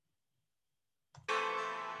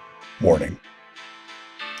Warning: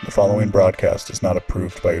 the following broadcast is not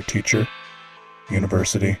approved by your teacher,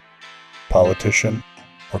 university, politician,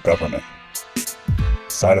 or government.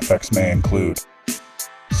 Side effects may include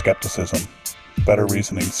skepticism, better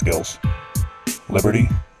reasoning skills, liberty,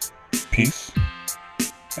 peace,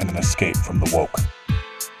 and an escape from the woke.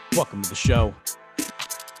 Welcome to the show.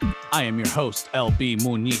 I am your host, LB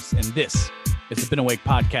Muniz, and this is the Been Awake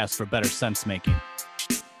podcast for better sense making.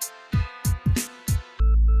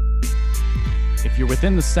 If you're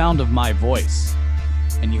within the sound of my voice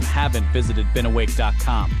and you haven't visited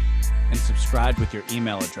BeenAwake.com and subscribed with your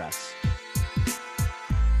email address,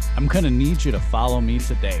 I'm going to need you to follow me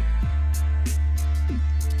today.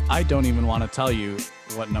 I don't even want to tell you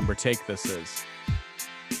what number take this is.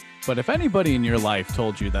 But if anybody in your life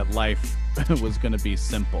told you that life was going to be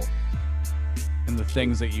simple and the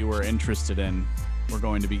things that you were interested in were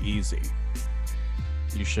going to be easy,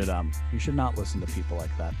 you should not listen to people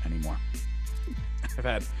like that anymore. I've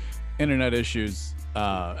had internet issues.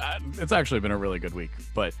 It's actually been a really good week,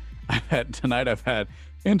 but tonight I've had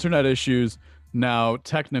internet issues, now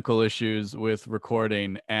technical issues with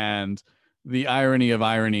recording, and the irony of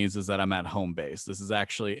ironies is that I'm at home base.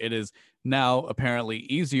 It is now apparently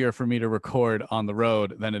easier for me to record on the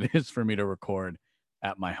road than it is for me to record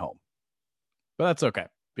at my home. But that's okay,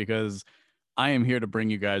 because I am here to bring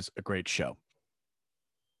you guys a great show.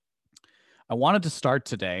 I wanted to start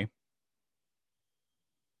today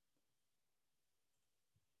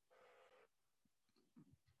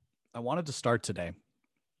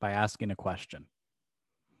by asking a question.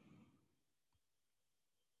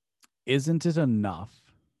 Isn't it enough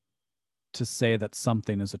to say that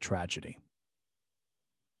something is a tragedy?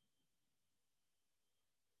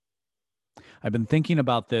 I've been thinking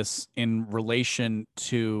about this in relation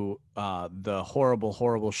to the horrible,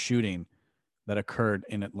 horrible shooting that occurred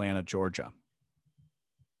in Atlanta, Georgia.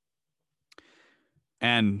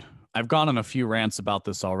 And I've gone on a few rants about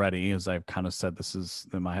this already. As I've kind of said,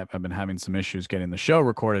 I've been having some issues getting the show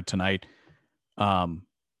recorded tonight. I've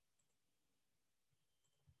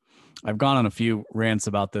gone on a few rants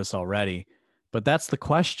about this already, but that's the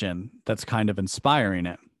question that's kind of inspiring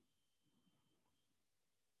it.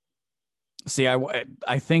 See, I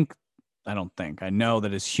know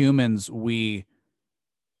that as humans, we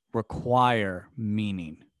require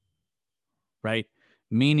meaning, right?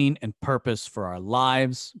 Meaning and purpose for our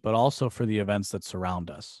lives, but also for the events that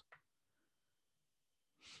surround us.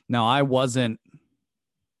 Now, I wasn't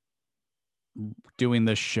doing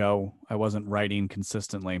this show. I wasn't writing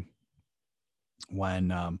consistently when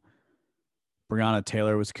Breonna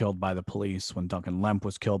Taylor was killed by the police, when Duncan Lemp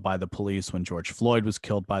was killed by the police, when George Floyd was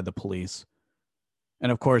killed by the police.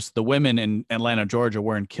 And of course, the women in Atlanta, Georgia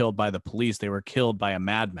weren't killed by the police. They were killed by a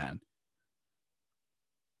madman.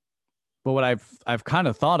 But what I've kind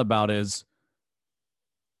of thought about is,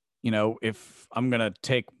 if I'm going to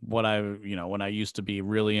take what when I used to be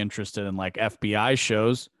really interested in like FBI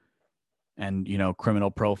shows and,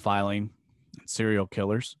 criminal profiling and serial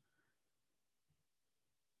killers,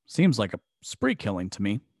 seems like a spree killing to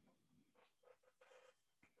me.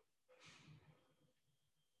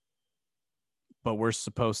 But we're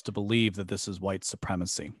supposed to believe that this is white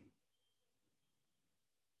supremacy.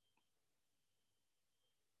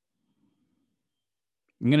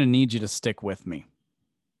 I'm going to need you to stick with me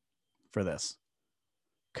for this,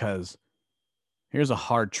 because here's a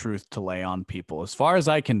hard truth to lay on people. As far as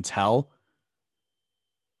I can tell,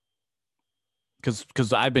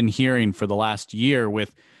 because I've been hearing for the last year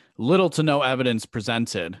with little to no evidence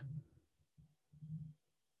presented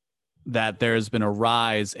that there's been a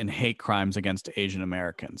rise in hate crimes against Asian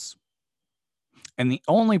Americans. And the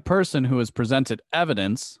only person who has presented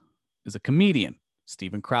evidence is a comedian,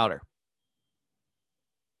 Steven Crowder.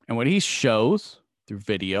 And what he shows through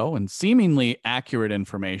video and seemingly accurate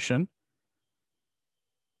information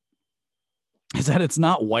is that it's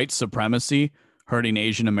not white supremacy hurting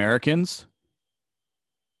Asian Americans.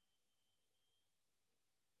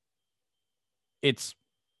 It's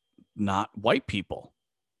not white people.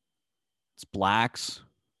 It's blacks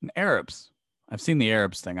and Arabs. I've seen the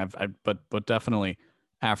Arabs thing, but definitely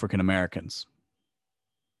African Americans.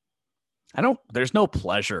 There's no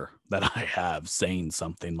pleasure that I have saying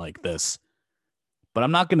something like this, but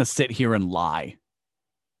I'm not going to sit here and lie.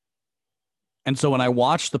 And so when I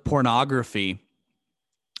watch the pornography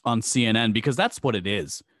on CNN, because that's what it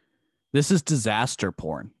is, this is disaster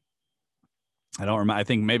porn. I don't remember. I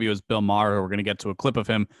think maybe it was Bill Maher. We're going to get to a clip of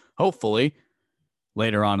him, hopefully,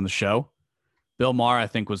 later on in the show. Bill Maher, I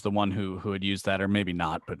think, was the one who had used that, or maybe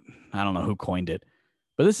not, but I don't know who coined it.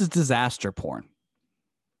 But this is disaster porn.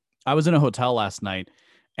 I was in a hotel last night,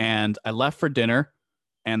 and I left for dinner,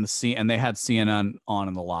 and they had CNN on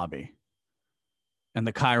in the lobby. And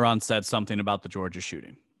the Chiron said something about the Georgia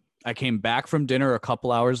shooting. I came back from dinner a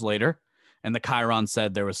couple hours later, and the Chiron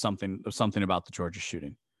said there was something about the Georgia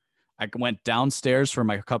shooting. I went downstairs for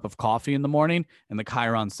my cup of coffee in the morning, and the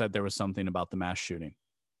Chiron said there was something about the mass shooting.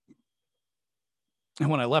 And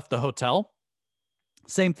when I left the hotel,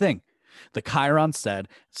 same thing. The Chiron said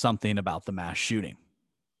something about the mass shooting.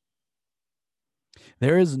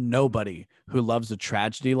 There is nobody who loves a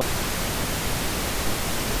tragedy like...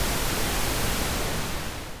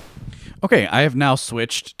 Okay, I have now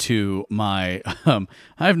switched to my from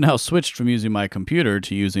using my computer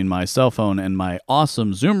to using my cell phone and my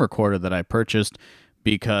awesome Zoom recorder that I purchased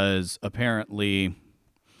because apparently,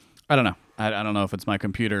 I don't know. I don't know if it's my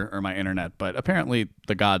computer or my internet, but apparently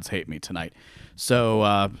the gods hate me tonight.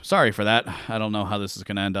 So sorry for that. I don't know how this is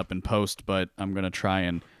going to end up in post, but I'm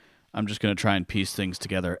just going to try and piece things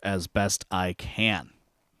together as best I can.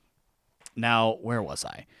 Now, where was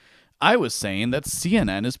I? I was saying that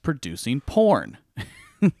CNN is producing porn.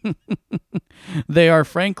 They are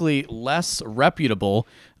frankly less reputable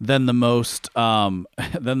than the most scuzzy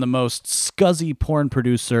porn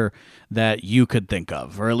producer that you could think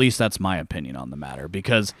of, or at least that's my opinion on the matter.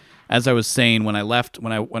 Because as I was saying, when I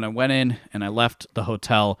went in and I left the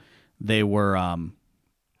hotel, they were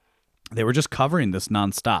just covering this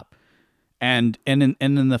nonstop, and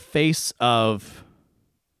in the face of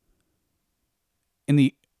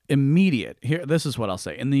this is what I'll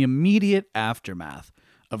say. In the immediate aftermath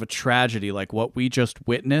of a tragedy like what we just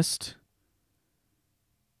witnessed,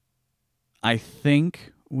 I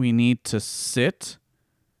think we need to sit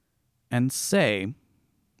and say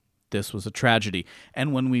this was a tragedy.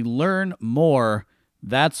 And when we learn more,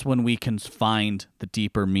 that's when we can find the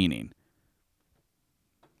deeper meaning.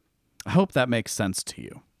 I hope that makes sense to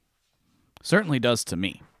you. Certainly does to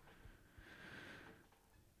me.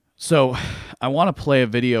 So I want to play a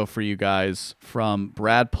video for you guys from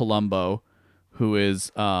Brad Palumbo, who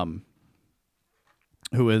is an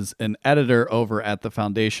editor over at the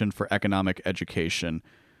Foundation for Economic Education,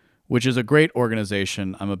 which is a great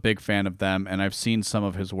organization. I'm a big fan of them, and I've seen some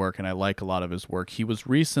of his work, and I like a lot of his work. He was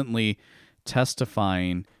recently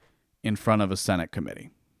testifying in front of a Senate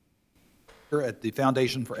committee. At the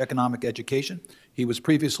Foundation for Economic Education. He was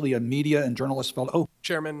previously a media and journalist fellow.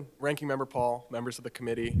 Chairman, Ranking Member Paul, members of the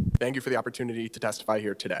committee, thank you for the opportunity to testify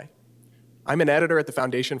here today. I'm an editor at the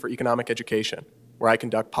Foundation for Economic Education, where I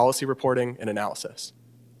conduct policy reporting and analysis.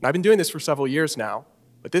 And I've been doing this for several years now,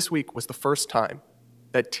 but this week was the first time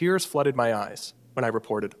that tears flooded my eyes when I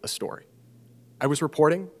reported a story. I was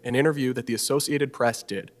reporting an interview that the Associated Press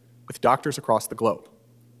did with doctors across the globe,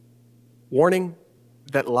 warning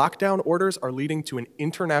that lockdown orders are leading to an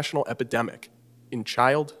international epidemic in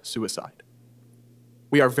child suicide.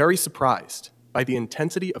 We are very surprised by the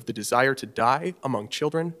intensity of the desire to die among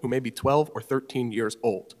children who may be 12 or 13 years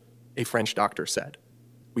old, a French doctor said.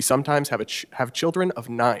 We sometimes have children of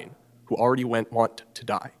 9 who already want to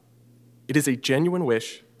die. It is a genuine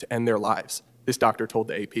wish to end their lives, this doctor told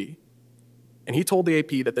the AP. And he told the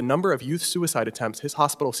AP that the number of youth suicide attempts his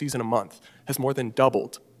hospital sees in a month has more than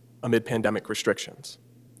doubled amid pandemic restrictions.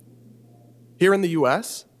 Here in the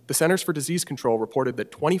US, the Centers for Disease Control reported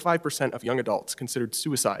that 25% of young adults considered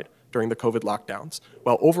suicide during the COVID lockdowns,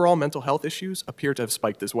 while overall mental health issues appear to have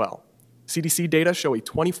spiked as well. CDC data show a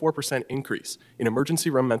 24% increase in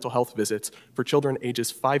emergency room mental health visits for children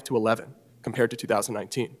ages 5 to 11 compared to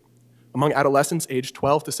 2019. Among adolescents aged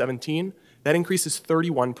 12 to 17, that increase is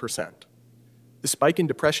 31%. The spike in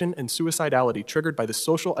depression and suicidality triggered by the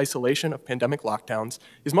social isolation of pandemic lockdowns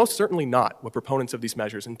is most certainly not what proponents of these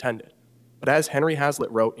measures intended. But as Henry Hazlitt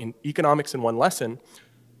wrote in Economics in One Lesson,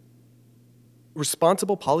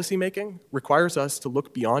 responsible policymaking requires us to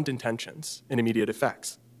look beyond intentions and immediate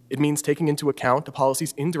effects. It means taking into account a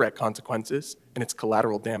policy's indirect consequences and its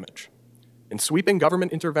collateral damage. And sweeping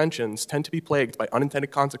government interventions tend to be plagued by unintended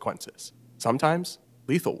consequences, sometimes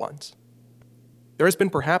lethal ones. There has been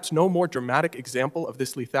perhaps no more dramatic example of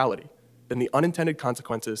this lethality than the unintended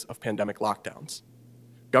consequences of pandemic lockdowns.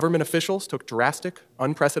 Government officials took drastic,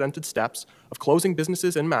 unprecedented steps of closing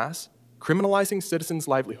businesses en masse, criminalizing citizens'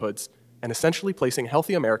 livelihoods, and essentially placing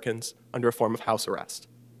healthy Americans under a form of house arrest.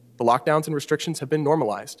 The lockdowns and restrictions have been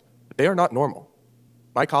normalized, but they are not normal.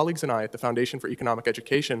 My colleagues and I at the Foundation for Economic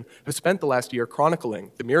Education have spent the last year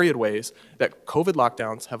chronicling the myriad ways that COVID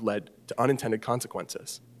lockdowns have led to unintended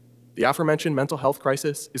consequences. The aforementioned mental health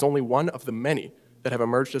crisis is only one of the many that have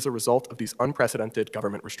emerged as a result of these unprecedented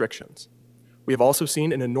government restrictions. We have also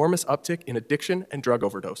seen an enormous uptick in addiction and drug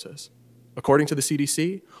overdoses. According to the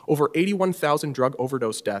CDC, over 81,000 drug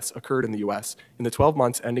overdose deaths occurred in the US in the 12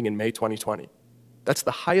 months ending in May 2020. That's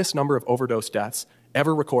the highest number of overdose deaths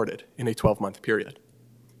ever recorded in a 12-month period.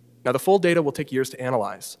 Now, the full data will take years to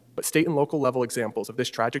analyze, but state and local level examples of this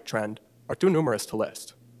tragic trend are too numerous to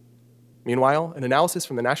list. Meanwhile, an analysis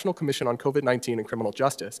from the National Commission on COVID-19 and Criminal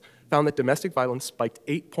Justice found that domestic violence spiked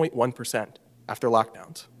 8.1% after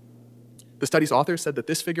lockdowns. The study's author said that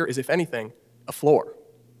this figure is, if anything, a floor,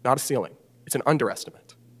 not a ceiling. It's an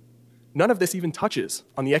underestimate. None of this even touches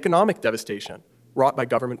on the economic devastation wrought by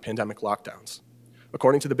government pandemic lockdowns.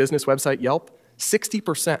 According to the business website Yelp,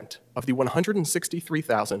 60% of the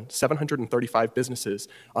 163,735 businesses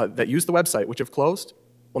that use the website, which have closed,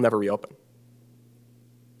 will never reopen.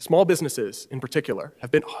 Small businesses, in particular, have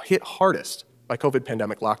been hit hardest by COVID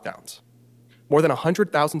pandemic lockdowns. More than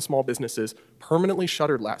 100,000 small businesses permanently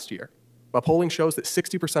shuttered last year, while polling shows that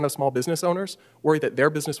 60% of small business owners worry that their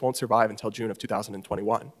business won't survive until June of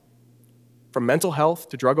 2021. From mental health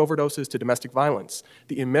to drug overdoses to domestic violence,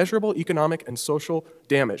 the immeasurable economic and social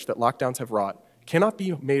damage that lockdowns have wrought cannot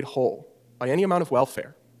be made whole by any amount of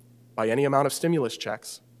welfare, by any amount of stimulus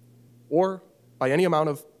checks, or by any amount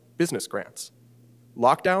of business grants.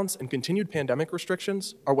 Lockdowns and continued pandemic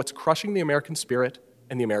restrictions are what's crushing the American spirit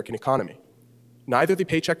and the American economy. Neither the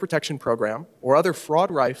Paycheck Protection Program or other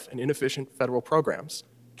fraud-rife and inefficient federal programs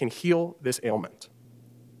can heal this ailment.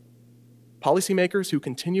 Policymakers who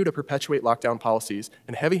continue to perpetuate lockdown policies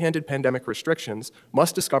and heavy-handed pandemic restrictions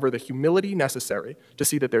must discover the humility necessary to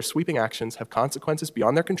see that their sweeping actions have consequences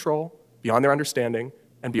beyond their control, beyond their understanding,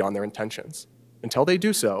 and beyond their intentions. Until they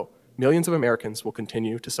do so, millions of Americans will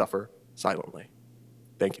continue to suffer silently.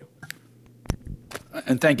 Thank you.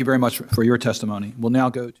 And thank you very much for your testimony. We'll now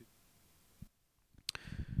go to...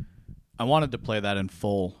 I wanted to play that in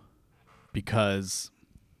full because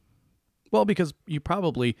you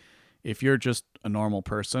probably, if you're just a normal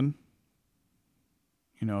person,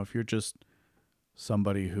 if you're just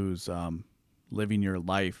somebody who's living your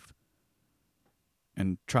life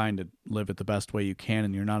and trying to live it the best way you can,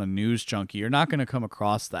 and you're not a news junkie, you're not going to come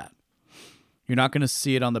across that. You're not going to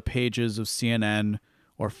see it on the pages of CNN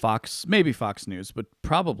or Fox, maybe Fox News, but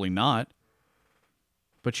probably not.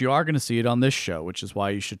 But you are going to see it on this show, which is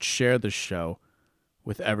why you should share this show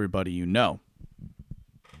with everybody you know.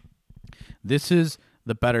 This is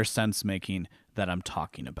the better sense making that I'm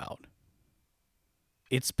talking about.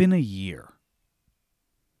 It's been a year.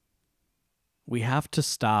 We have to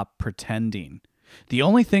stop pretending. The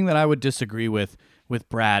only thing that I would disagree with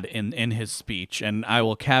Brad in his speech, and I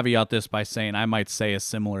will caveat this by saying I might say a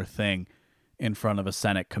similar thing in front of a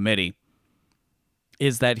Senate committee,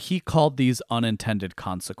 is that he called these unintended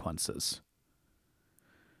consequences.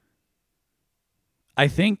 I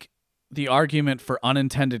think the argument for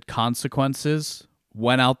unintended consequences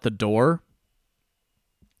went out the door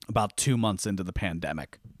about 2 months into the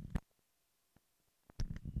pandemic.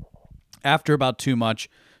 After about 2 months,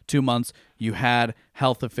 you had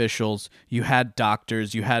health officials, you had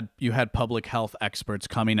doctors, you had public health experts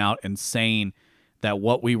coming out and saying that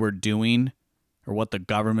what we were doing or what the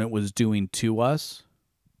government was doing to us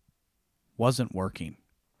wasn't working.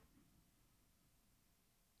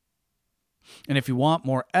 And if you want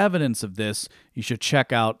more evidence of this, you should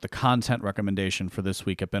check out the content recommendation for this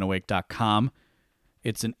week at benawake.com.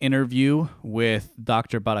 It's an interview with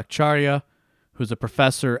Dr. Bhattacharya, who's a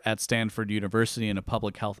professor at Stanford University and a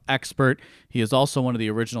public health expert. He is also one of the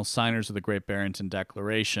original signers of the Great Barrington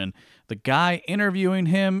Declaration. The guy interviewing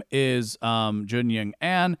him is Junyoung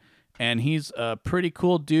An, and he's a pretty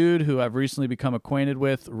cool dude who I've recently become acquainted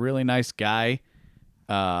with. Really nice guy.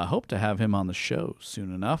 Hope to have him on the show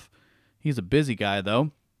soon enough. He's a busy guy,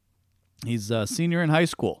 though. He's a senior in high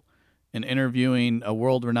school and interviewing a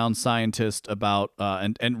world-renowned scientist about,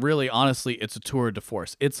 and really, honestly, it's a tour de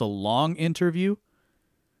force. It's a long interview.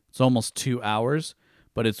 It's almost 2 hours,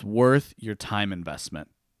 but it's worth your time investment.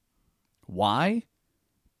 Why?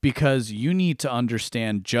 Because you need to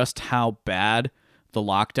understand just how bad the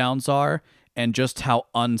lockdowns are and just how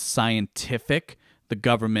unscientific the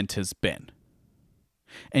government has been.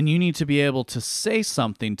 And you need to be able to say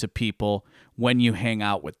something to people when you hang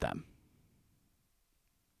out with them.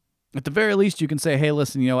 At the very least, you can say, hey,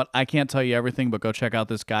 listen, you know what? I can't tell you everything, but go check out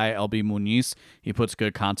this guy, LB Muniz. He puts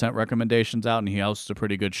good content recommendations out, and he hosts a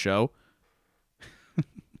pretty good show.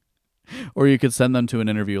 Or you could send them to an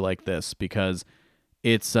interview like this, because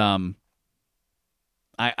it's I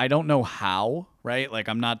don't know how, right? Like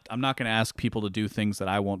I'm not going to ask people to do things that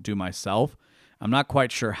I won't do myself. I'm not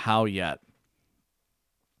quite sure how yet.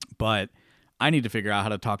 But I need to figure out how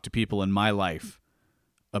to talk to people in my life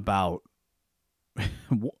about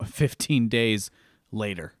 15 days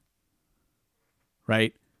later,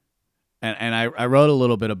 right? And I wrote a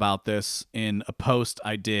little bit about this in a post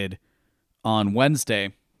I did on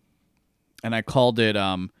Wednesday, and I called it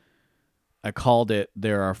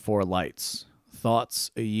There Are Four Lights. Thoughts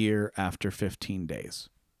a year after 15 days.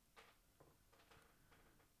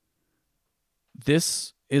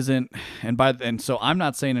 This isn't, and so I'm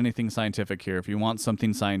not saying anything scientific here. If you want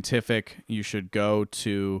something scientific, you should go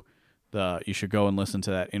and listen to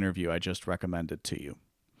that interview I just recommended to you.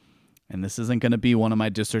 And this isn't going to be one of my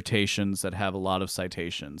dissertations that have a lot of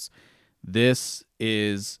citations. This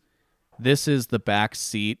is the back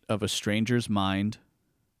seat of a stranger's mind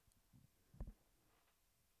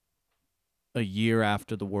a year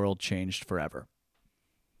after the world changed forever.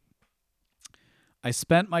 I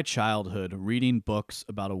spent my childhood reading books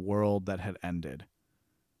about a world that had ended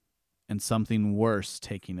and something worse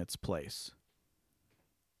taking its place.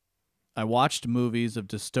 I watched movies of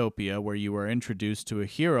dystopia where you were introduced to a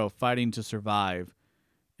hero fighting to survive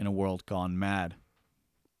in a world gone mad.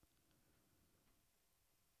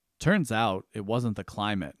 Turns out it wasn't the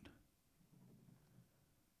climate.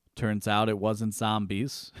 Turns out it wasn't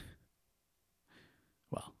zombies.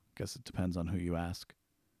 Well, I guess it depends on who you ask.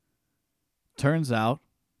 Turns out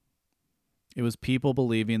it was people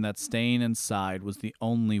believing that staying inside was the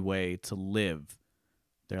only way to live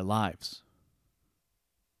their lives.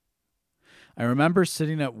 I remember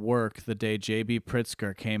sitting at work the day J.B.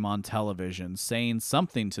 Pritzker came on television saying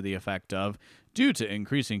something to the effect of, "Due to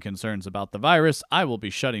increasing concerns about the virus, I will be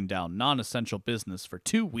shutting down non-essential business for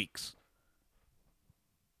 2 weeks."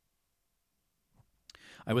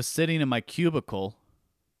 I was sitting in my cubicle,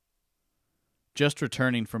 just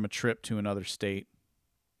returning from a trip to another state.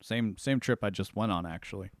 Same trip I just went on,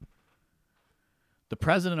 actually. The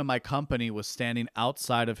president of my company was standing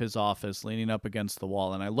outside of his office, leaning up against the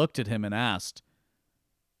wall, and I looked at him and asked,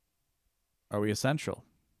 "Are we essential?"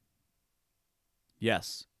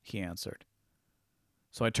 "Yes," he answered.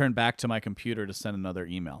 So I turned back to my computer to send another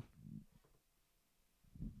email.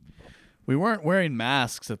 We weren't wearing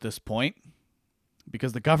masks at this point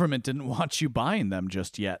because the government didn't want you buying them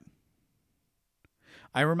just yet.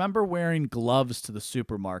 I remember wearing gloves to the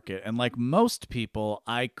supermarket, and like most people,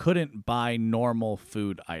 I couldn't buy normal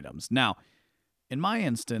food items. Now, in my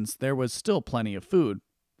instance, there was still plenty of food,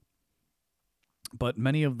 but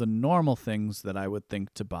many of the normal things that I would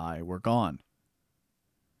think to buy were gone.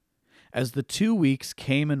 As the 2 weeks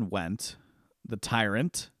came and went, the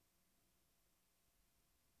tyrant,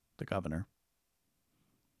 the governor,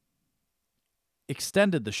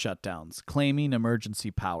 extended the shutdowns, claiming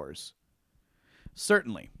emergency powers.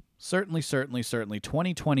 Certainly,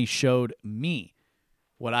 2020 showed me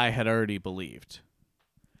what I had already believed.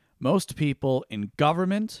 Most people in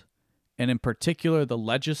government, and in particular the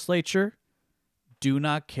legislature, do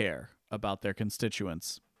not care about their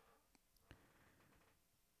constituents.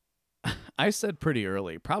 I said pretty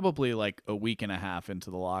early, probably like a week and a half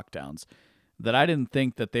into the lockdowns, that I didn't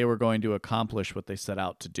think that they were going to accomplish what they set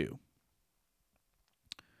out to do.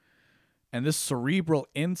 And this cerebral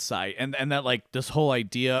insight, and that like this whole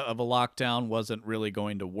idea of a lockdown wasn't really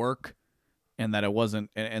going to work, and that it wasn't,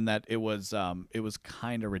 and that it was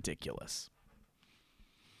kind of ridiculous.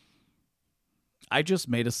 I just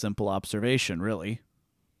made a simple observation, really.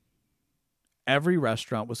 Every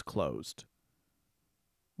restaurant was closed,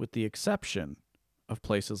 with the exception of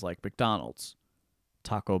places like McDonald's,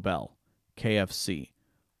 Taco Bell, KFC,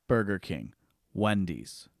 Burger King,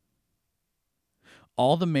 Wendy's.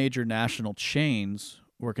 All the major national chains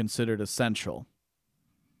were considered essential,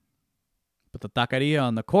 but the taqueria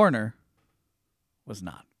on the corner was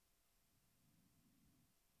not.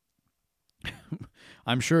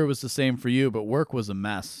 I'm sure it was the same for you, but work was a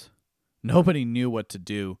mess. Nobody knew what to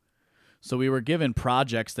do, so we were given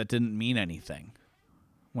projects that didn't mean anything.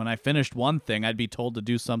 When I finished one thing, I'd be told to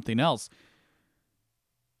do something else.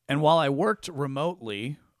 And while I worked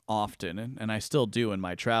remotely often, and I still do in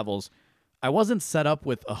my travels, I wasn't set up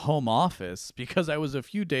with a home office because I was a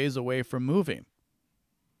few days away from moving.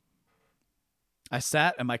 I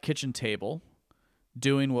sat at my kitchen table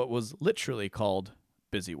doing what was literally called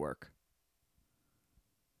busy work.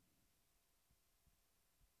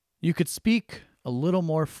 You could speak a little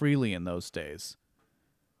more freely in those days.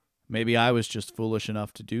 Maybe I was just foolish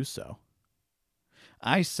enough to do so.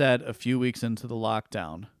 I said a few weeks into the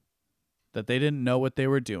lockdown that they didn't know what they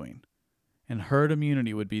were doing, and herd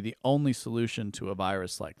immunity would be the only solution to a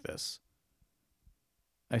virus like this.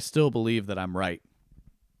 I still believe that I'm right.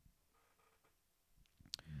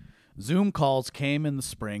 Zoom calls came in the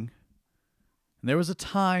spring, and there was a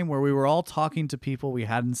time where we were all talking to people we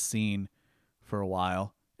hadn't seen for a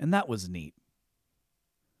while, and that was neat.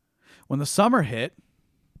 When the summer hit,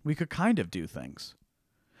 we could kind of do things.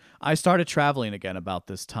 I started traveling again about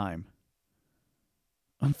this time.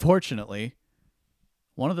 Unfortunately,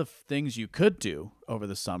 one of the things you could do over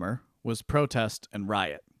the summer was protest and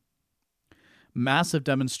riot. Massive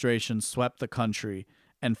demonstrations swept the country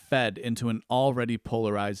and fed into an already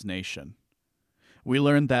polarized nation. We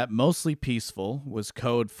learned that mostly peaceful was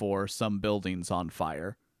code for some buildings on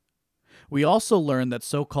fire. We also learned that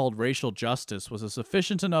so-called racial justice was a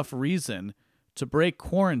sufficient enough reason to break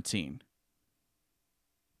quarantine.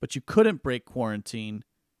 But you couldn't break quarantine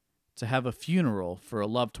to have a funeral for a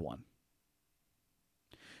loved one.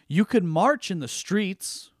 You could march in the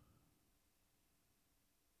streets,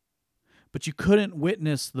 but you couldn't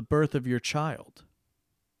witness the birth of your child.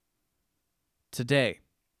 Today,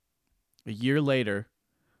 a year later,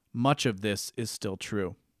 much of this is still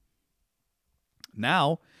true.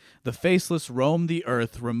 Now, the faceless roam the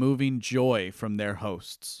earth, removing joy from their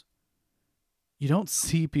hosts. You don't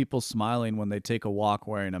see people smiling when they take a walk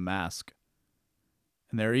wearing a mask.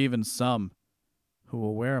 And there are even some who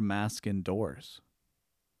will wear a mask indoors.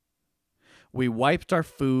 We wiped our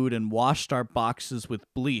food and washed our boxes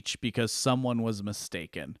with bleach because someone was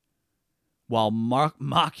mistaken, while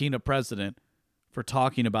mocking a president for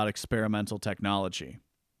talking about experimental technology.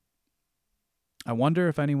 I wonder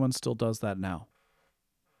if anyone still does that now.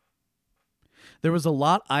 There was a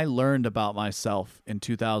lot I learned about myself in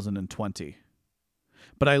 2020,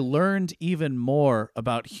 but I learned even more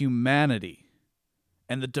about humanity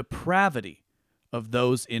and the depravity of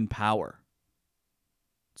those in power.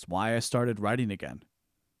 It's why I started writing again.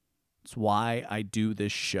 It's why I do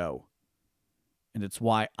this show. And it's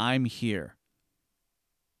why I'm here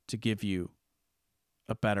to give you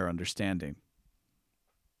a better understanding.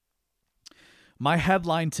 My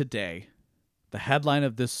headline today, the headline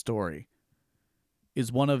of this story,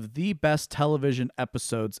 is one of the best television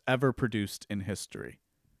episodes ever produced in history.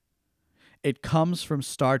 It comes from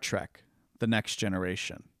Star Trek: The Next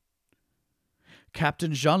Generation.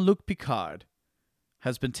 Captain Jean-Luc Picard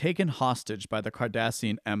has been taken hostage by the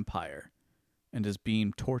Cardassian Empire and is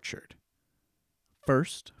being tortured.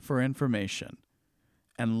 First for information,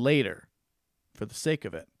 and later for the sake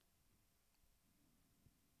of it.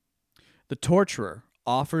 The torturer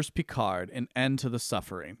offers Picard an end to the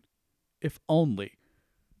suffering, if only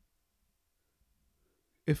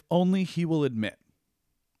he will admit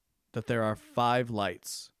that there are 5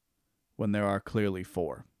 lights when there are clearly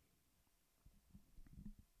 4.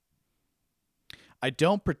 I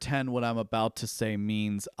don't pretend what I'm about to say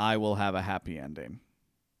means I will have a happy ending.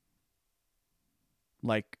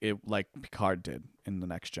 Like Picard did in The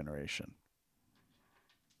Next Generation.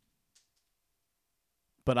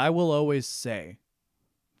 But I will always say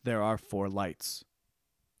there are 4 lights.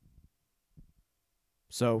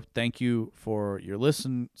 So thank you for your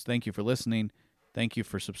listen. Thank you for listening. Thank you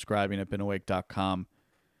for subscribing at BeenAwake.com.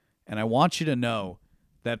 And I want you to know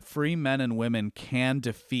that free men and women can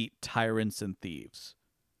defeat tyrants and thieves.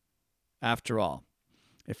 After all,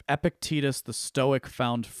 if Epictetus the Stoic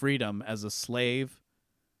found freedom as a slave,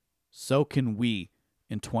 so can we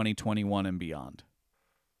in 2021 and beyond.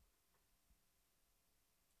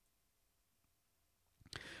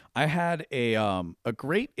 I had a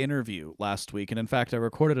great interview last week, and in fact, I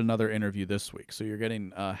recorded another interview this week, so you're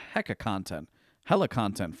getting a hella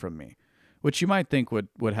content from me, which you might think would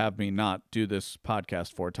have me not do this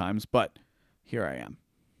podcast 4 times, but here I am.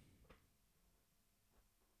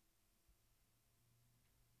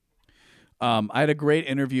 I had a great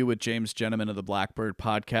interview with James Gentleman of the Blackbird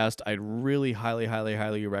podcast. I'd really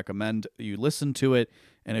highly recommend you listen to it,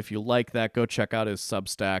 and if you like that, go check out his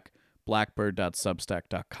Substack,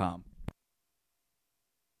 blackbird.substack.com.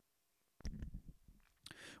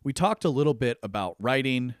 We talked a little bit about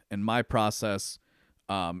writing and my process,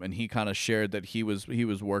 and he kind of shared that he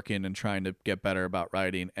was working and trying to get better about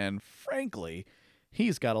writing. And frankly,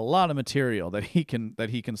 he's got a lot of material that he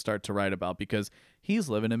can start to write about because he's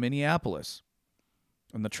living in Minneapolis,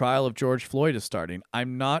 and the trial of George Floyd is starting.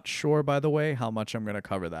 I'm not sure, by the way, how much I'm going to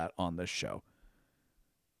cover that on this show.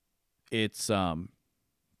 It's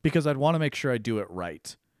because I'd want to make sure I do it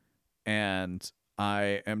right. And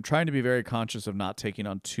I am trying to be very conscious of not taking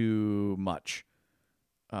on too much.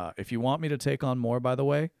 If you want me to take on more, by the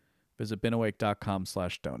way, visit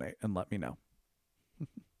beenawake.com/donate and let me know.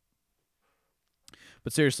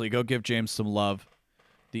 But seriously, go give James some love.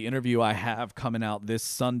 The interview I have coming out this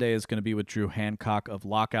Sunday is going to be with Drew Hancock of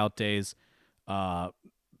Lockout Days. A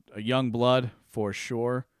young blood for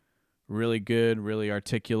sure. Really good, really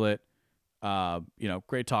articulate.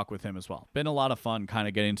 Great talk with him as well. Been a lot of fun kind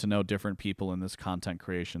of getting to know different people in this content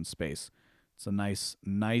creation space. It's a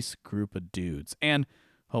nice group of dudes. And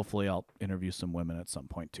hopefully I'll interview some women at some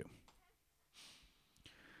point too.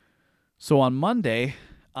 So on Monday,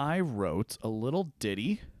 I wrote a little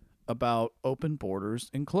ditty about open borders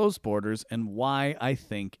and closed borders and why I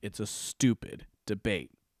think it's a stupid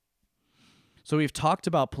debate. So we've talked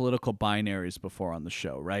about political binaries before on the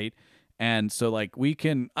show, right? And so, like,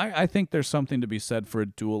 I think there's something to be said for a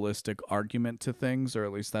dualistic argument to things, or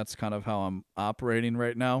at least that's kind of how I'm operating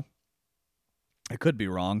right now. I could be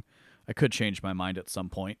wrong. I could change my mind at some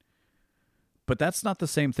point. But that's not the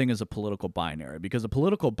same thing as a political binary, because a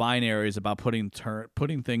political binary is about putting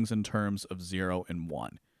things in terms of 0 and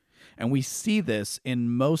 1. And we see this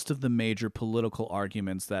in most of the major political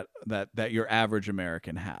arguments that your average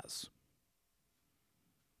American has.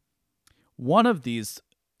 One of these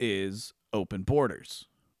is open borders,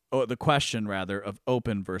 or the question, rather, of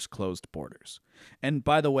open versus closed borders. And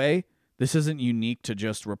by the way, this isn't unique to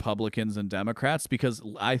just Republicans and Democrats, because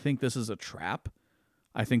I think this is a trap.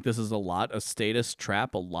 I think this is a status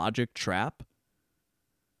trap, a logic trap.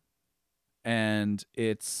 And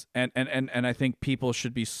it's and I think people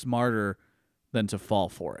should be smarter than to fall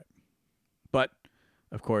for it. But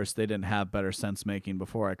of course, they didn't have better sense making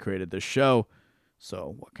before I created this show.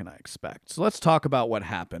 So what can I expect? So let's talk about what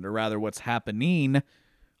happened, or rather what's happening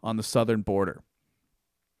on the southern border.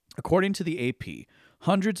 According to the AP,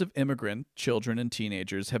 hundreds of immigrant children and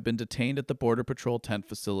teenagers have been detained at the Border Patrol tent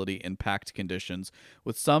facility in packed conditions,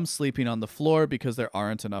 with some sleeping on the floor because there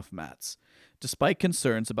aren't enough mats. Despite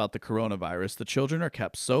concerns about the coronavirus, the children are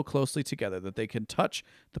kept so closely together that they can touch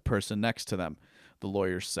the person next to them, the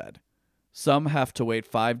lawyers said. Some have to wait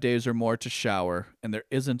 5 days or more to shower, and there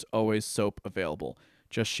isn't always soap available,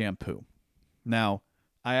 just shampoo. Now,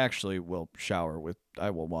 I actually will I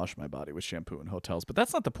will wash my body with shampoo in hotels, but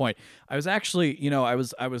that's not the point. I was actually, I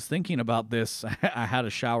was thinking about this. I had a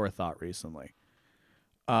shower thought recently.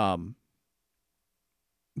 Given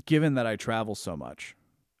that I travel so much,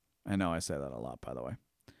 I know I say that a lot, by the way,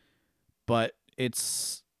 but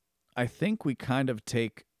I think we kind of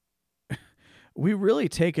we really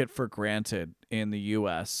take it for granted in the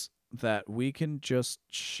U.S. that we can just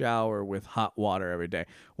shower with hot water every day.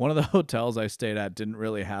 One of the hotels I stayed at didn't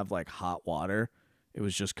really have like hot water. It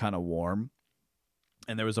was just kind of warm.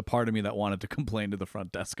 And there was a part of me that wanted to complain to the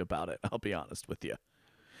front desk about it. I'll be honest with you.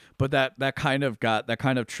 But that kind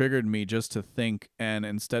of triggered me just to think, and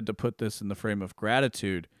instead to put this in the frame of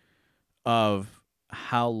gratitude of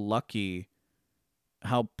how lucky,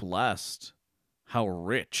 how blessed, how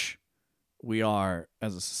rich we are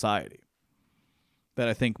as a society. That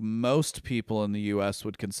I think most people in the U.S.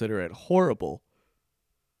 would consider it horrible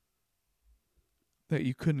that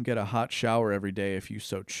you couldn't get a hot shower every day if you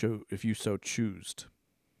so choose.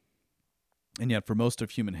 And yet, for most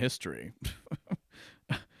of human history,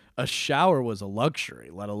 a shower was a luxury,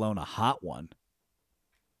 let alone a hot one.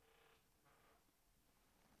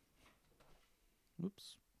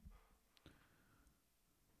 Oops.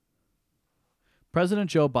 President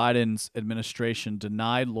Joe Biden's administration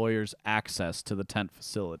denied lawyers access to the tent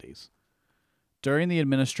facilities. During the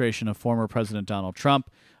administration of former President Donald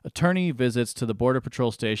Trump, attorney visits to the Border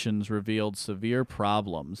Patrol stations revealed severe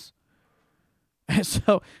problems.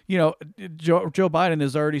 So, Joe Biden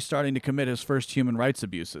is already starting to commit his first human rights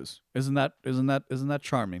abuses. Isn't that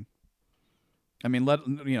charming? I mean,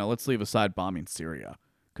 let's leave aside bombing Syria,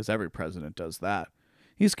 because every president does that.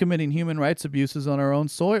 He's committing human rights abuses on our own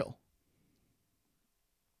soil.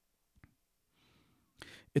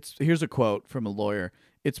 Here's a quote from a lawyer.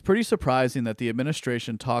 It's pretty surprising that the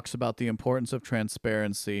administration talks about the importance of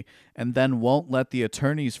transparency and then won't let the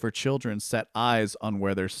attorneys for children set eyes on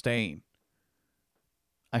where they're staying.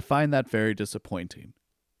 I find that very disappointing.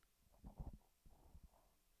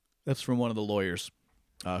 That's from one of the lawyers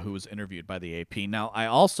who was interviewed by the AP. Now, I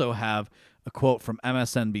also have a quote from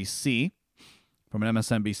MSNBC, from an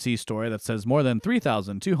MSNBC story that says more than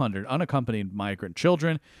 3,200 unaccompanied migrant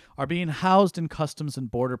children are being housed in Customs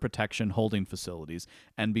and Border Protection holding facilities,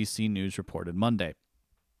 NBC News reported Monday.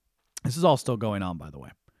 This is all still going on, by the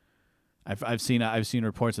way. I've seen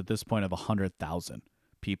reports at this point of 100,000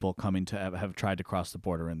 people coming to have tried to cross the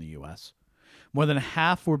border in the U.S. More than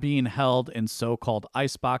half were being held in so-called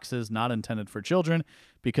ice boxes not intended for children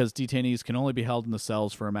because detainees can only be held in the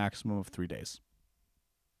cells for a maximum of 3 days.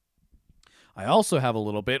 I also have a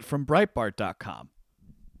little bit from Breitbart.com.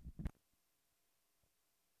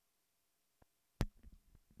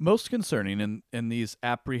 Most concerning in these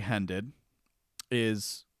apprehended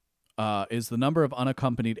is the number of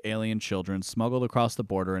unaccompanied alien children smuggled across the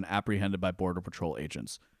border and apprehended by Border Patrol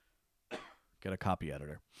agents. Get a copy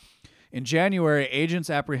editor. In January, agents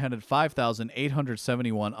apprehended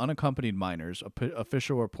 5,871 unaccompanied minors,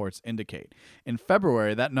 official reports indicate. In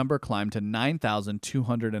February, that number climbed to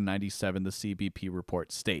 9,297, the CBP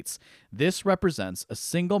report states. This represents a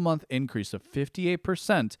single-month increase of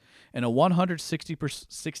 58% and a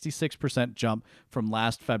 166% jump from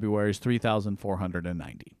last February's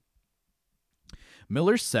 3,490.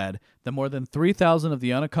 Miller said that more than 3,000 of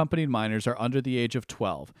the unaccompanied minors are under the age of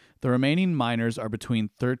 12. The remaining minors are between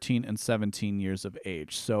 13 and 17 years of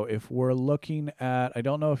age. So if we're looking at, I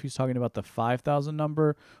don't know if he's talking about the 5,000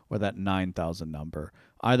 number or that 9,000 number.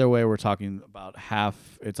 Either way, we're talking about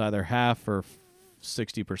half. It's either half or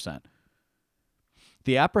 60%.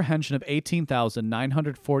 The apprehension of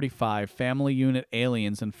 18,945 family unit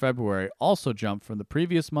aliens in February also jumped from the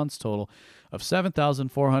previous month's total of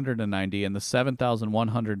 7,490 and the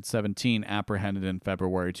 7,117 apprehended in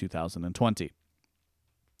February 2020.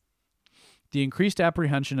 The increased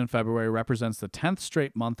apprehension in February represents the 10th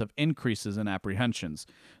straight month of increases in apprehensions.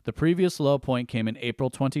 The previous low point came in April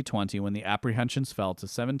 2020 when the apprehensions fell to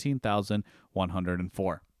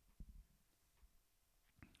 17,104.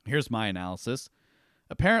 Here's my analysis.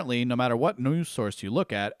 Apparently, no matter what news source you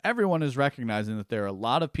look at, everyone is recognizing that there are a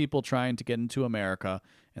lot of people trying to get into America,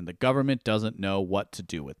 and the government doesn't know what to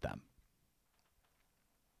do with them.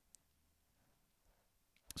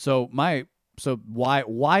 So why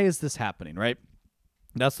is this happening, right?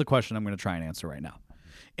 That's the question I'm going to try and answer right now.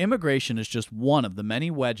 Immigration is just one of the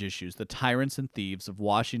many wedge issues the tyrants and thieves of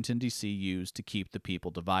Washington, D.C. use to keep the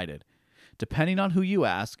people divided. Depending on who you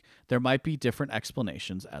ask, there might be different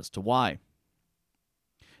explanations as to why.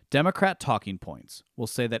 Democrat talking points will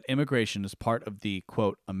say that immigration is part of the,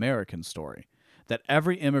 quote, American story, that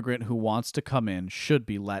every immigrant who wants to come in should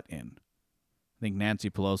be let in. I think Nancy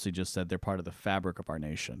Pelosi just said they're part of the fabric of our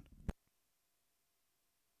nation.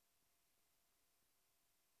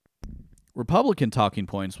 Republican talking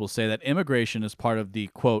points will say that immigration is part of the,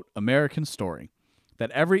 quote, American story,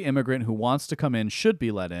 that every immigrant who wants to come in should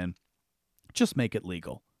be let in, just make it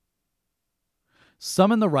legal.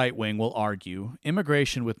 Some in the right wing will argue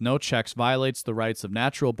immigration with no checks violates the rights of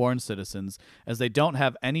natural-born citizens as they don't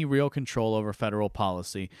have any real control over federal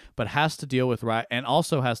policy, but has to deal with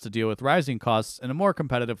also has to deal with rising costs in a more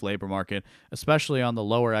competitive labor market, especially on the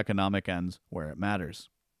lower economic ends where it matters.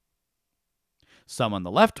 Some on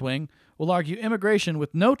the left wing will argue immigration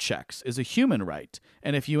with no checks is a human right,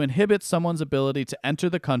 and if you inhibit someone's ability to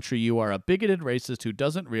enter the country, you are a bigoted racist who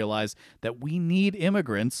doesn't realize that we need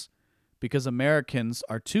immigrants because Americans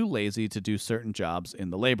are too lazy to do certain jobs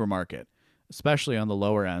in the labor market, especially on the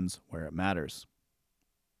lower ends where it matters.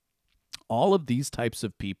 All of these types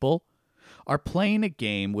of people are playing a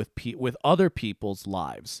game with other people's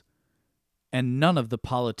lives, and none of the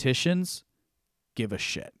politicians give a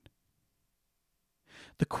shit.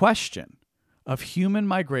 The question of human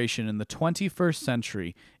migration in the 21st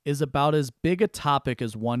century is about as big a topic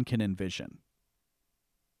as one can envision.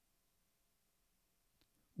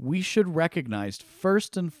 We should recognize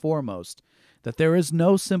first and foremost that there is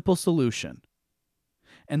no simple solution.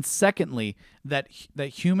 And secondly, that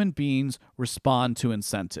human beings respond to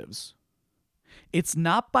incentives. It's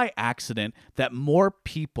not by accident that more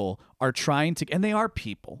people are trying to, and they are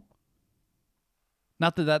people.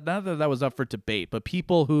 Not that that was up for debate, but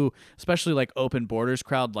people who, especially like open borders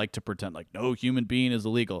crowd, like to pretend like no human being is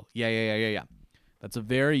illegal. Yeah. That's a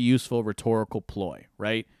very useful rhetorical ploy,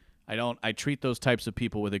 right? I treat those types of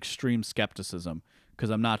people with extreme skepticism because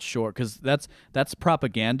I'm not sure, because that's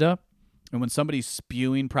propaganda. And when somebody's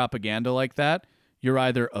spewing propaganda like that, you're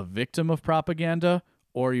either a victim of propaganda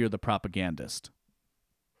or you're the propagandist.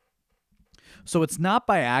 So it's not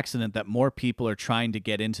by accident that more people are trying to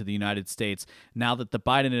get into the United States now that the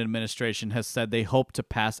Biden administration has said they hope to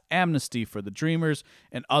pass amnesty for the Dreamers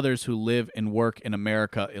and others who live and work in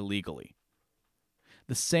America illegally.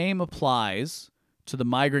 The same applies to the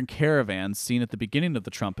migrant caravans seen at the beginning of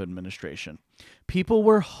the Trump administration. People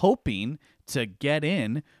were hoping to get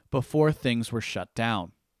in before things were shut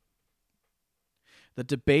down. The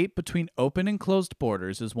debate between open and closed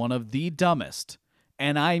borders is one of the dumbest,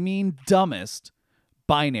 and I mean dumbest,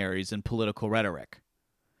 binaries in political rhetoric.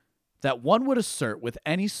 That one would assert with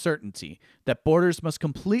any certainty that borders must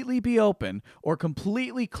completely be open or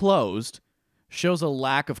completely closed shows a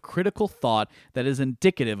lack of critical thought that is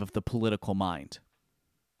indicative of the political mind.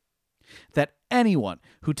 That anyone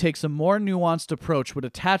who takes a more nuanced approach would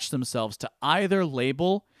attach themselves to either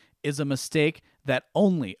label is a mistake that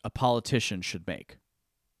only a politician should make.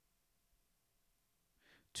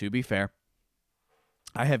 To be fair,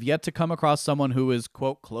 I have yet to come across someone who is,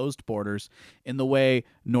 quote, closed borders in the way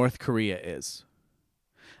North Korea is.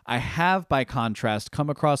 I have, by contrast, come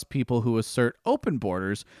across people who assert open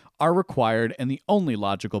borders are required and the only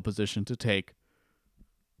logical position to take.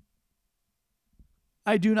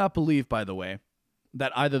 I do not believe, by the way,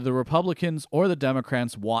 that either the Republicans or the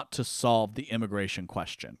Democrats want to solve the immigration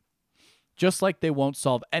question. Just like they won't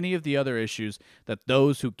solve any of the other issues that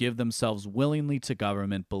those who give themselves willingly to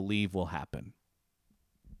government believe will happen.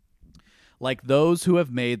 Like those who have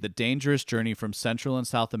made the dangerous journey from Central and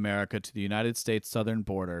South America to the United States southern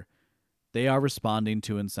border, they are responding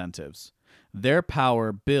to incentives. Their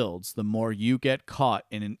power builds the more you get caught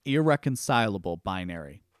in an irreconcilable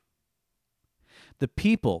binary. The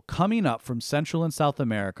people coming up from Central and South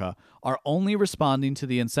America are only responding to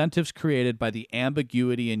the incentives created by the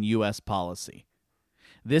ambiguity in U.S. policy.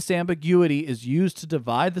 This ambiguity is used to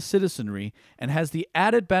divide the citizenry and has the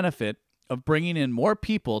added benefit of bringing in more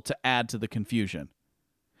people to add to the confusion.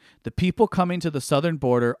 The people coming to the southern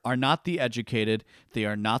border are not the educated, they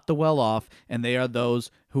are not the well-off, and they are those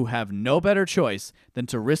who have no better choice than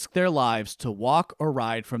to risk their lives to walk or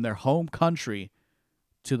ride from their home country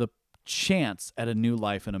to the chance at a new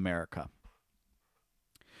life in America.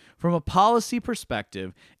 From a policy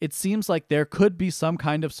perspective, it seems like there could be some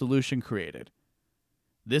kind of solution created.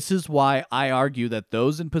 This is why I argue that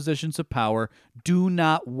those in positions of power do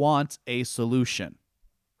not want a solution.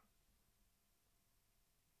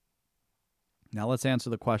 Now let's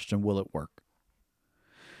answer the question, will it work?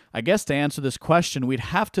 I guess to answer this question, we'd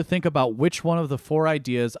have to think about which one of the four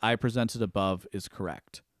ideas I presented above is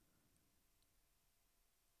correct.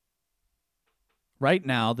 Right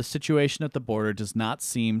now, the situation at the border does not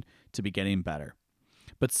seem to be getting better.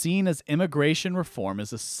 But seeing as immigration reform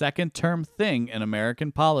is a second-term thing in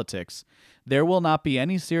American politics, there will not be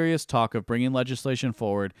any serious talk of bringing legislation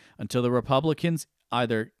forward until the Republicans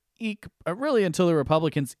until the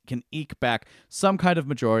Republicans can eke back some kind of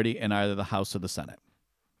majority in either the House or the Senate.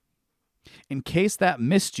 In case that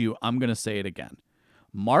missed you, I'm going to say it again.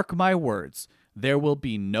 Mark my words, there will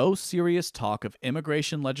be no serious talk of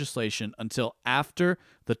immigration legislation until after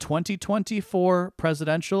the 2024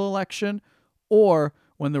 presidential election or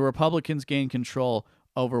when the Republicans gain control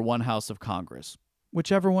over one house of Congress,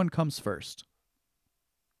 whichever one comes first.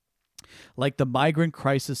 Like the migrant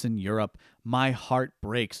crisis in Europe, my heart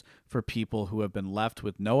breaks for people who have been left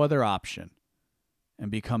with no other option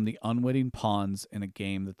and become the unwitting pawns in a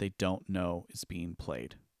game that they don't know is being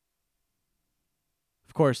played.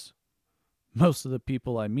 Of course, most of the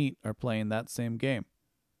people I meet are playing that same game.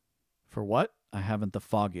 For what? I haven't the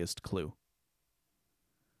foggiest clue.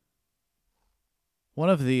 One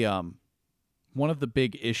of the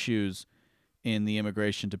big issues in the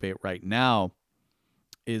immigration debate right now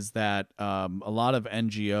is that a lot of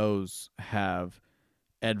NGOs have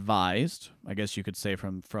advised, I guess you could say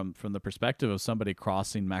from the perspective of somebody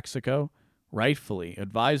crossing Mexico, rightfully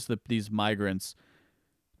advised these migrants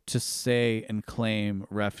to say and claim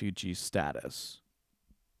refugee status.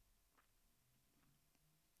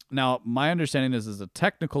 Now, my understanding is a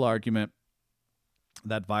technical argument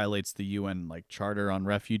that violates the UN Charter on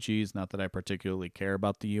Refugees. Not that I particularly care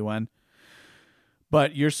about the UN,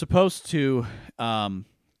 but you're supposed to,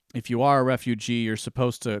 if you are a refugee, you're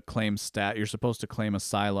supposed to claim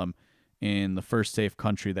asylum in the first safe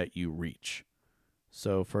country that you reach.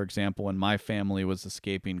 So, for example, when my family was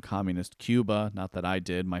escaping communist Cuba, not that I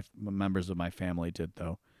did, my members of my family did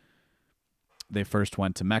though, they first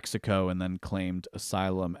went to Mexico and then claimed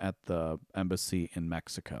asylum at the embassy in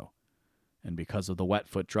Mexico. And because of the wet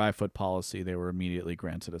foot, dry foot policy, they were immediately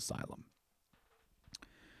granted asylum.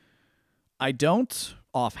 I don't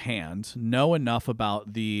offhand know enough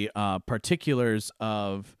about the particulars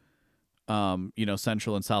of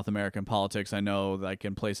Central and South American politics. I know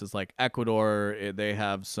in places like Ecuador, they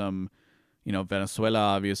have some, Venezuela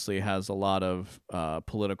obviously has a lot of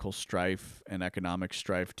political strife and economic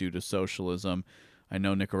strife due to socialism. I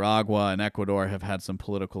know Nicaragua and Ecuador have had some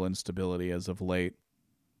political instability as of late.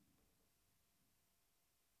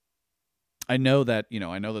 I know that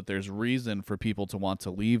there's reason for people to want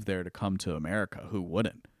to leave there to come to America. Who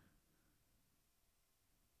wouldn't?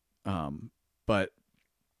 But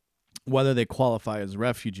whether they qualify as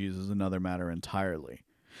refugees is another matter entirely.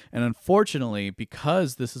 And unfortunately,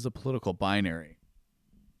 because this is a political binary,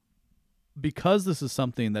 because this is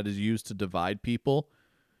something that is used to divide people,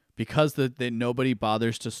 because that nobody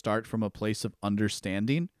bothers to start from a place of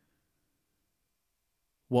understanding,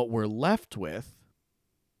 what we're left with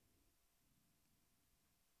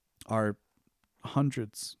are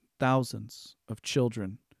hundreds, thousands of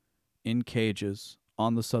children in cages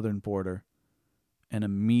on the southern border, and a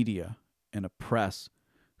media and a press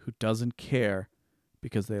who doesn't care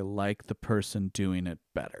because they like the person doing it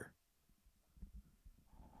better.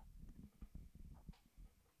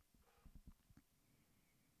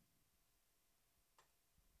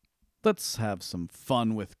 let's have some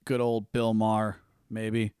fun with good old Bill Maher,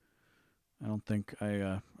 maybe. I don't think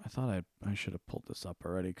I thought I should have pulled this up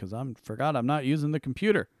already because forgot I'm not using the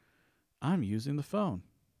computer. I'm using the phone.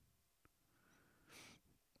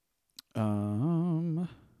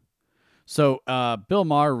 So Bill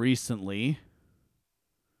Maher recently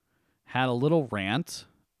had a little rant.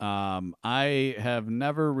 I have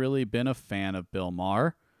never really been a fan of Bill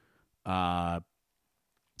Maher.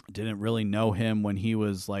 Didn't really know him when he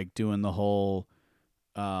was like doing the whole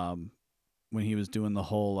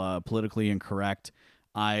politically incorrect.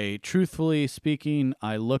 Truthfully speaking,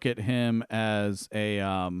 I look at him as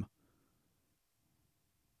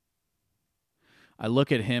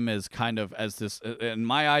kind of as this, in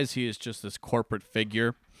my eyes, he is just this corporate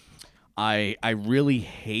figure. I really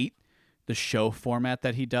hate the show format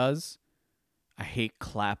that he does. I hate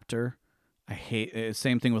Clapter. I hate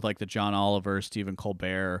same thing with like the John Oliver, Stephen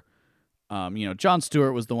Colbert. Jon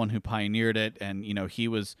Stewart was the one who pioneered it, and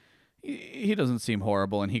he doesn't seem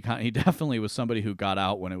horrible, and he definitely was somebody who got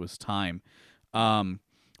out when it was time.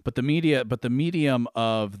 But the medium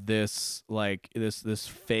of this this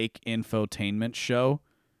fake infotainment show,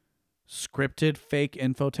 scripted fake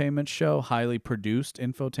infotainment show, highly produced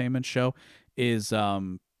infotainment show, is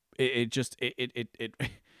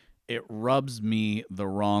it rubs me the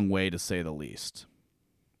wrong way, to say the least.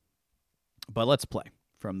 But let's play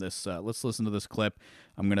from this. Let's listen to this clip.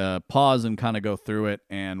 I'm gonna pause and kind of go through it,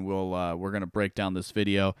 and we're gonna break down this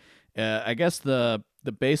video. I guess the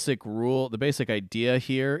basic idea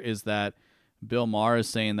here is that Bill Maher is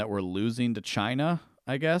saying that we're losing to China,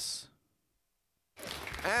 I guess.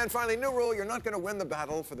 And finally, new rule, you're not going to win the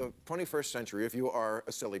battle for the 21st century if you are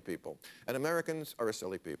a silly people. And Americans are a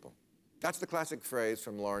silly people. That's the classic phrase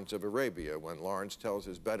from Lawrence of Arabia, when Lawrence tells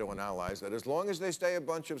his Bedouin allies that as long as they stay a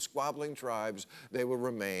bunch of squabbling tribes, they will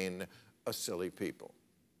remain a silly people.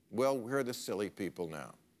 Well, we're the silly people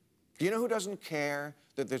now. Do you know who doesn't care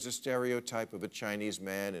that there's a stereotype of a Chinese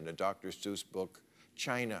man in a Dr. Seuss book?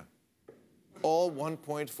 China. All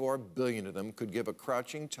 1.4 billion of them could give a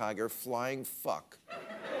crouching tiger flying fuck.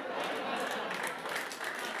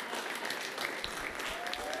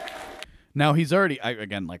 Now he's already, I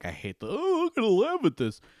hate I'm gonna laugh at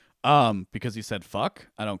this, because he said fuck.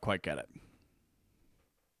 I don't quite get it.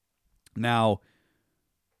 Now,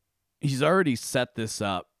 he's already set this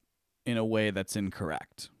up in a way that's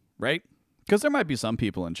incorrect, right? Because there might be some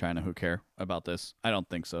people in China who care about this. I don't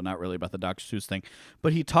think so. Not really about the Dr. Seuss thing.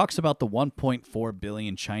 But he talks about the 1.4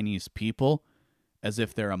 billion Chinese people as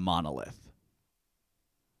if they're a monolith.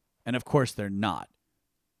 And of course they're not.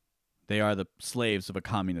 They are the slaves of a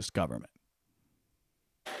communist government.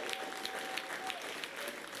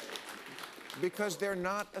 Because they're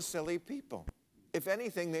not a silly people. If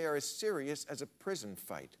anything, they are as serious as a prison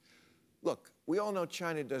fight. Look, we all know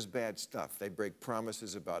China does bad stuff. They break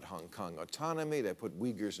promises about Hong Kong autonomy, they put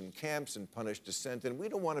Uyghurs in camps and punish dissent, and we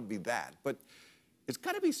don't want to be that. But it's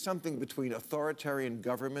got to be something between authoritarian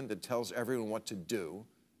government that tells everyone what to do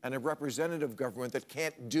and a representative government that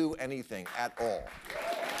can't do anything at all.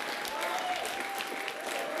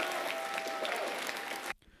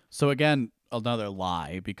 So again, another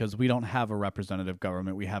lie, because we don't have a representative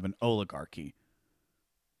government, we have an oligarchy.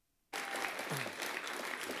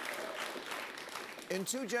 In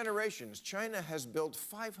 2 generations, China has built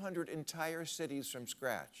 500 entire cities from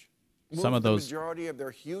scratch. Some of those, the majority of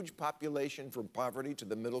their huge population from poverty to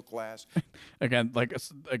the middle class.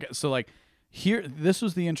 Here, this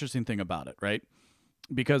was the interesting thing about it, right?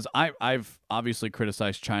 Because I've obviously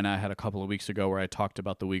criticized China. I had a couple of weeks ago where I talked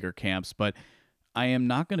about the Uyghur camps, but I am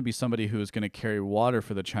not going to be somebody who is going to carry water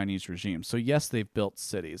for the Chinese regime. So yes, they've built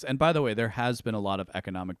cities. And by the way, there has been a lot of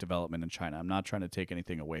economic development in China. I'm not trying to take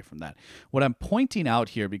anything away from that. What I'm pointing out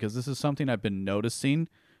here, because this is something I've been noticing,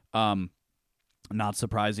 not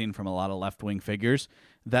surprising from a lot of left-wing figures,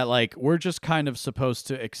 that like we're just kind of supposed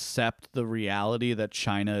to accept the reality that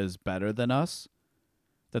China is better than us,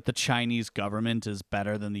 that the Chinese government is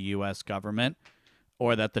better than the U.S. government,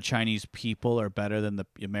 or that the Chinese people are better than the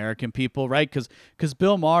American people, right? Because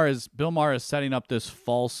Bill Maher is setting up this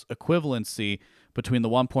false equivalency between the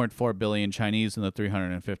 1.4 billion Chinese and the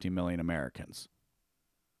 350 million Americans.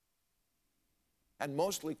 And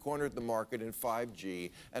mostly cornered the market in 5G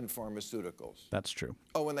and pharmaceuticals. That's true.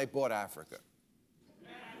 Oh, and they bought Africa.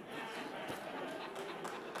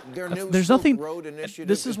 There's nothing.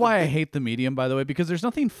 This is why I hate the medium, by the way, because there's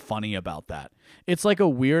nothing funny about that. It's like a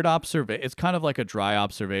weird observation. It's kind of like a dry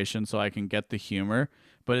observation, so I can get the humor.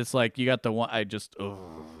 But it's like you got the one. It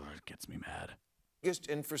gets me mad. Biggest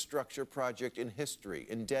infrastructure project in history,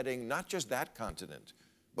 indebting not just that continent,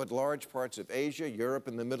 but large parts of Asia, Europe,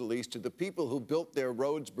 and the Middle East to the people who built their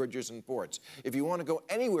roads, bridges, and ports. If you want to go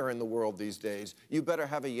anywhere in the world these days, you better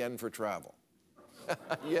have a yen for travel.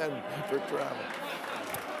 Yen for travel.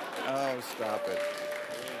 Oh, stop it.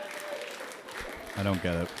 I don't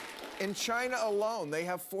get it. In China alone, they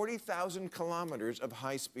have 40,000 kilometers of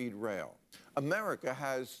high-speed rail. America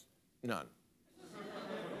has none.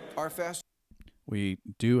 Our fast We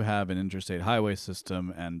do have an interstate highway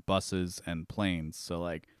system and buses and planes. So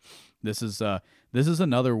like this is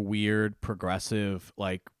another weird progressive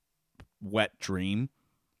like wet dream.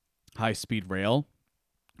 High-speed rail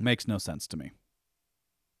makes no sense to me.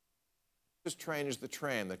 This train is the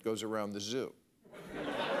tram that goes around the zoo.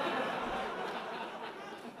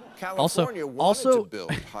 California wanted to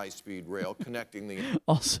build high-speed rail connecting the...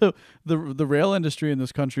 Also, the rail industry in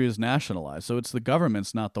this country is nationalized, so it's the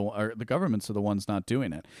government's the governments are the ones not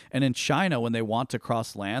doing it. And in China, when they want to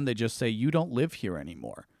cross land, they just say you don't live here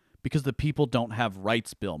anymore because the people don't have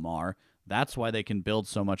rights, Bill Maher. That's why they can build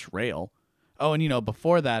so much rail. Oh, and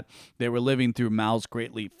before that, they were living through Mao's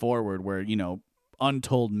Great Leap Forward, where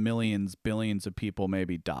untold millions, billions of people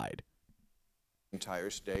maybe died.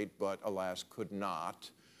 Entire state, but alas, could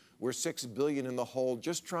not. We're $6 billion in the hole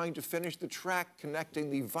just trying to finish the track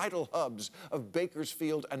connecting the vital hubs of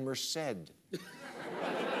Bakersfield and Merced.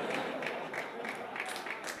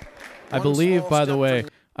 I believe, by the way,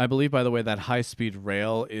 that high-speed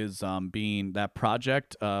rail is being that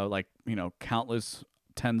project. Countless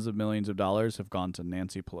tens of millions of dollars have gone to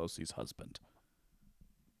Nancy Pelosi's husband.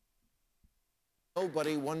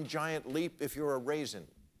 Nobody one giant leap if you're a raisin.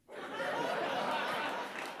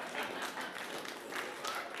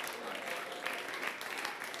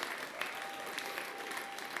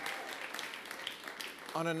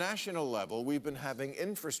 On a national level, we've been having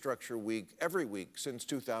Infrastructure Week every week since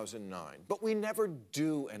 2009, but we never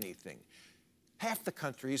do anything. Half the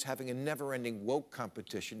country is having a never-ending woke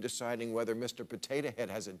competition deciding whether Mr. Potato Head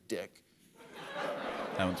has a dick.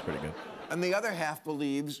 That one's pretty good. And the other half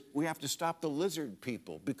believes we have to stop the lizard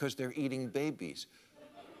people because they're eating babies.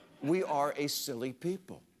 We are a silly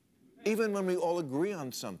people. Even when we all agree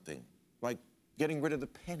on something, like getting rid of the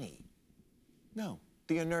penny. No.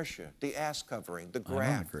 The inertia, the ass covering, the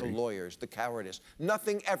graft, the lawyers, the cowardice.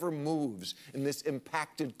 Nothing ever moves in this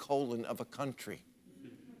impacted colon of a country.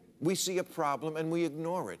 We see a problem and we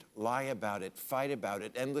ignore it, lie about it, fight about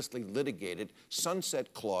it, endlessly litigate it,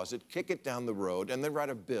 sunset clause it, kick it down the road, and then write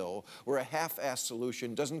a bill where a half-assed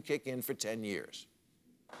solution doesn't kick in for 10 years.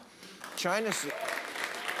 China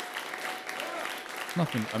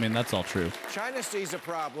that's all true. China sees a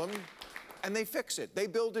problem and they fix it. They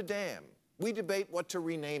build a dam. We debate what to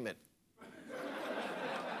rename it.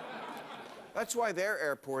 That's why their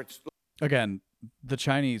airports... Again, the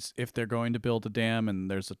Chinese, if they're going to build a dam and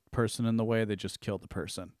there's a person in the way, they just kill the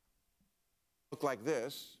person. Look like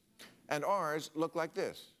this, and ours look like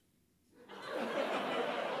this.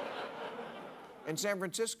 In San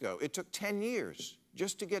Francisco, it took 10 years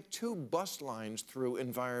just to get 2 bus lines through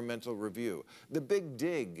environmental review. The Big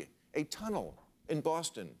Dig, a tunnel in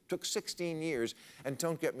Boston, took 16 years, and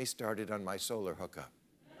don't get me started on my solar hookup.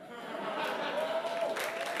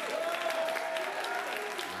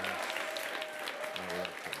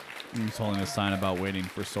 He's holding a sign about waiting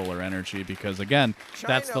for solar energy because, again,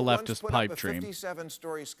 that's the leftist pipe dream. China once put up a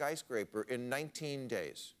 57-story skyscraper in 19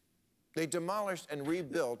 days. They demolished and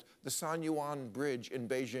rebuilt the Sanyuan Bridge in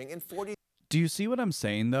Beijing in 40... Do you see what I'm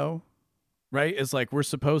saying, though? Right? It's like we're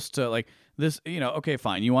supposed to, like, this, okay,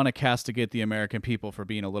 fine. You want to castigate the American people for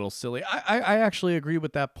being a little silly. I actually agree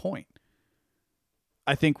with that point.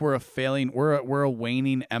 I think we're a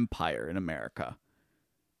waning empire in America,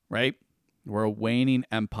 right? We're a waning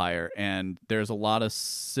empire, and there's a lot of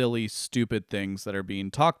silly, stupid things that are being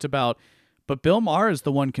talked about, but Bill Maher is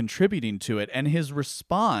the one contributing to it, and his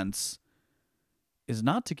response is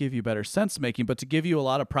not to give you better sense-making, but to give you a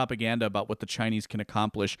lot of propaganda about what the Chinese can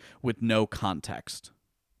accomplish with no context.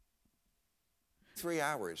 3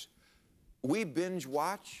 hours. We binge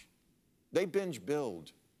watch, they binge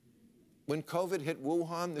build. When COVID hit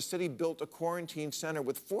Wuhan, the city built a quarantine center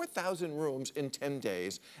with 4,000 rooms in 10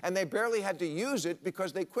 days, and they barely had to use it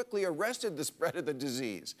because they quickly arrested the spread of the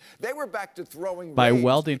disease. They were back to throwing by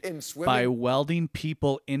welding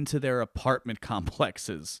people into their apartment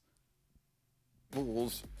complexes.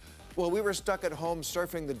 Pools. Well, we were stuck at home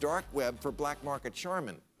surfing the dark web for black market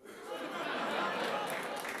Charmin.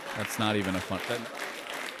 That's not even a fun...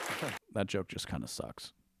 That joke just kind of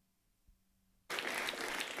sucks.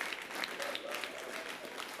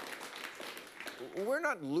 We're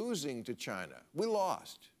not losing to China. We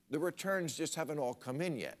lost. The returns just haven't all come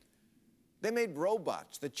in yet. They made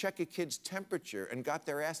robots that check a kid's temperature and got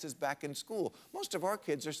their asses back in school. Most of our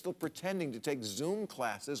kids are still pretending to take Zoom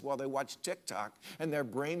classes while they watch TikTok and their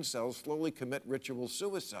brain cells slowly commit ritual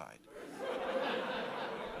suicide.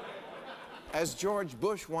 As George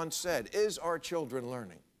Bush once said, is our children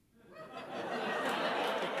learning?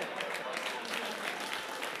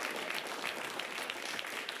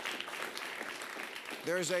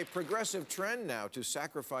 There's a progressive trend now to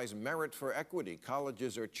sacrifice merit for equity.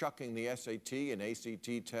 Colleges are chucking the SAT and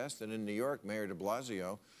ACT test, and in New York, Mayor de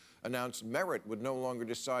Blasio announced merit would no longer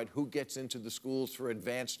decide who gets into the schools for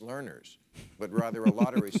advanced learners, but rather a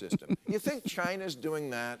lottery system. You think China's doing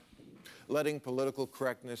that? Letting political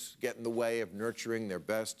correctness get in the way of nurturing their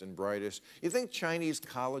best and brightest? You think Chinese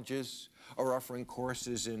colleges are offering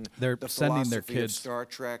courses in They're the sending philosophy their of kids. Star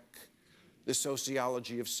Trek, the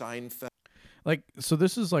sociology of Seinfeld? Like, so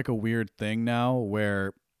this is like a weird thing now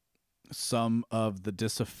where some of the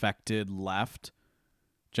disaffected left,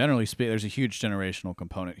 generally speaking, there's a huge generational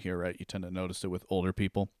component here, right? You tend to notice it with older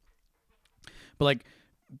people. But like,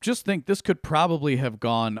 just think this could probably have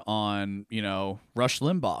gone on, Rush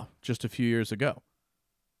Limbaugh just a few years ago.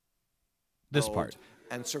 This part.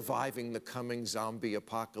 And surviving the coming zombie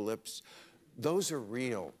apocalypse, those are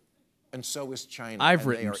real. And so is China. I've and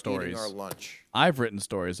written they are stories. Eating our lunch. I've written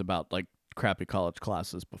stories about like crappy college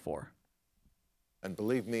classes before. And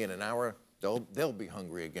believe me, in an hour, they'll be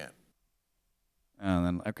hungry again. And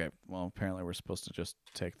then, okay, well, apparently we're supposed to just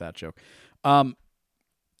take that joke.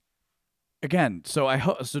 Again, so I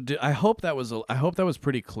hope that was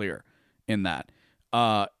pretty clear in that.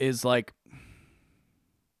 Is like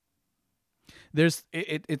there's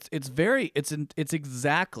it is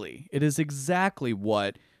exactly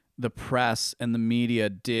what the press and the media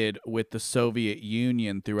did with the Soviet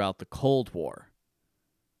Union throughout the Cold War.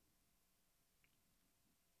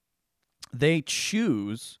 They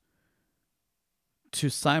choose to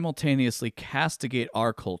simultaneously castigate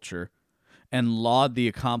our culture and laud the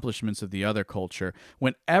accomplishments of the other culture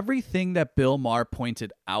when everything that Bill Maher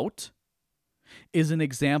pointed out is an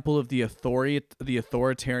example of the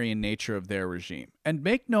authoritarian nature of their regime. And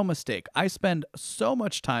make no mistake, I spend so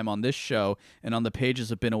much time on this show and on the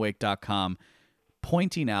pages of BeenAwake.com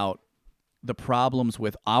pointing out the problems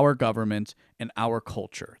with our government and our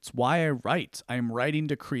culture. It's why I write. I am writing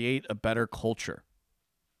to create a better culture.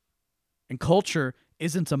 And culture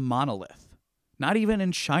isn't a monolith. Not even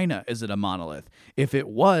in China is it a monolith. If it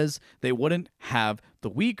was, they wouldn't have the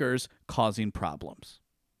Uyghurs causing problems.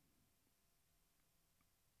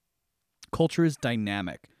 Culture is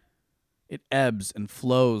dynamic. It ebbs and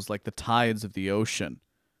flows like the tides of the ocean.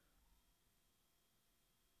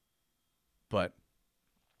 But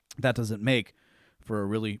that doesn't make for a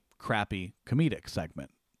really crappy comedic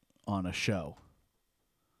segment on a show.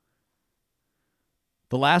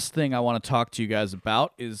 The last thing I want to talk to you guys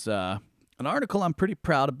about is an article I'm pretty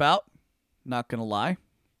proud about, not going to lie.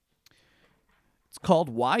 It's called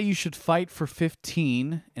Why You Should Fight for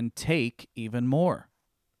 15 and Take Even More.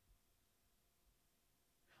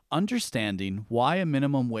 Understanding why a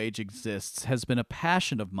minimum wage exists has been a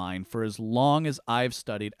passion of mine for as long as I've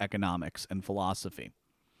studied economics and philosophy.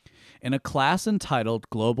 In a class entitled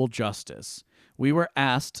Global Justice, we were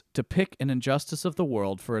asked to pick an injustice of the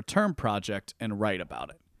world for a term project and write about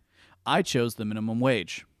it. I chose the minimum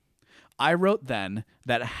wage. I wrote then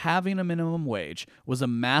that having a minimum wage was a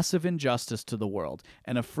massive injustice to the world,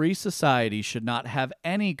 and a free society should not have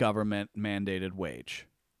any government-mandated wage.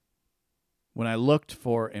 When I looked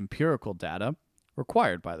for empirical data,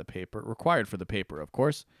 required for the paper, of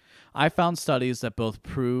course, I found studies that both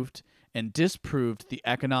proved and disproved the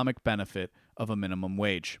economic benefit of a minimum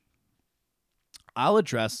wage. I'll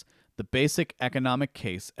address the basic economic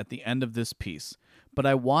case at the end of this piece, but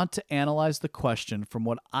I want to analyze the question from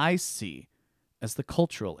what I see as the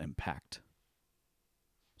cultural impact.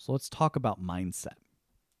 So let's talk about mindset.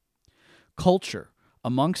 Culture,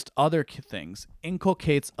 amongst other things,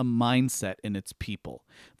 inculcates a mindset in its people.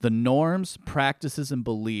 The norms, practices, and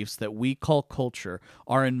beliefs that we call culture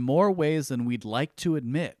are in more ways than we'd like to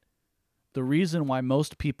admit the reason why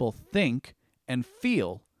most people think and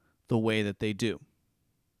feel the way that they do.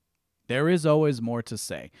 There is always more to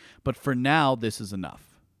say, but for now, this is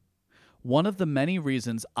enough. One of the many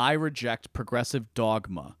reasons I reject progressive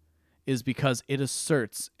dogma is because it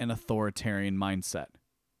asserts an authoritarian mindset.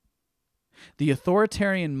 The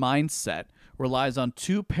authoritarian mindset relies on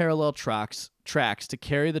two parallel tracks to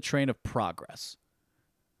carry the train of progress.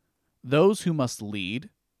 Those who must lead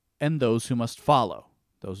and those who must follow.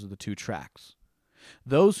 Those are the two tracks.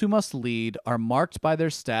 Those who must lead are marked by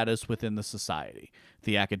their status within the society.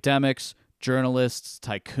 The academics, journalists,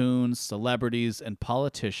 tycoons, celebrities, and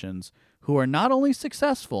politicians who are not only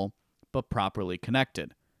successful, but properly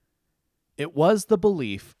connected. It was the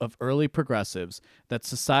belief of early progressives that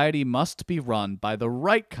society must be run by the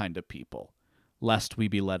right kind of people, lest we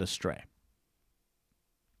be led astray.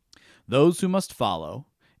 Those who must follow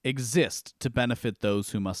exist to benefit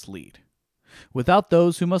those who must lead. Without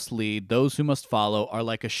those who must lead, those who must follow are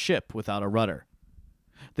like a ship without a rudder.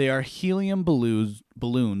 They are helium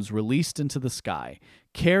balloons released into the sky,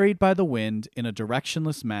 carried by the wind in a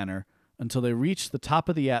directionless manner until they reach the top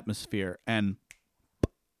of the atmosphere and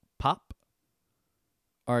pop,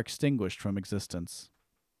 are extinguished from existence.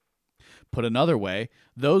 Put another way,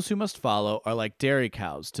 those who must follow are like dairy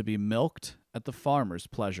cows to be milked at the farmer's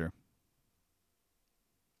pleasure.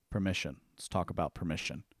 Permission. Let's talk about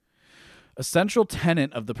permission. A central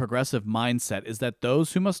tenet of the progressive mindset is that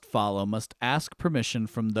those who must follow must ask permission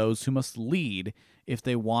from those who must lead if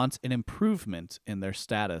they want an improvement in their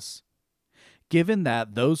status. Given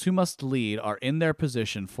that those who must lead are in their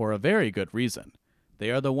position for a very good reason, they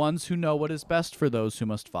are the ones who know what is best for those who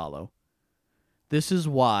must follow. This is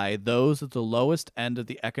why those at the lowest end of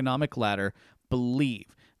the economic ladder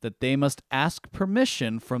believe that they must ask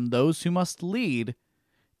permission from those who must lead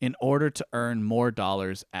in order to earn more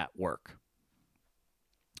dollars at work.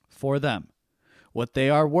 For them, what they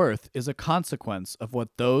are worth is a consequence of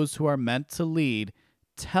what those who are meant to lead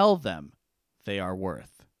tell them they are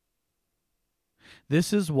worth.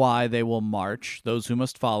 This is why they will march, those who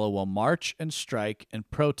must follow will march and strike and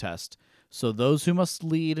protest, so those who must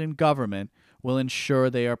lead in government will ensure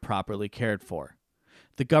they are properly cared for.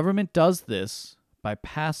 The government does this by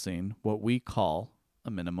passing what we call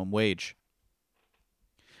a minimum wage.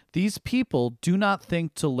 These people do not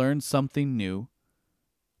think to learn something new.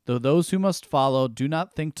 Though those who must follow do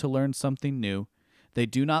not think to learn something new, they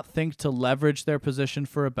do not think to leverage their position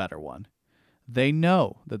for a better one. They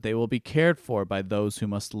know that they will be cared for by those who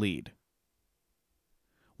must lead.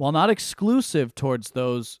 While not exclusive to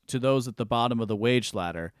those at the bottom of the wage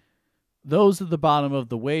ladder, those at the bottom of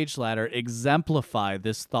the wage ladder exemplify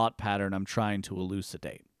this thought pattern I'm trying to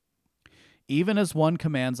elucidate. Even as one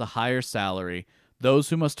commands a higher salary, those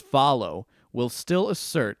who must follow will still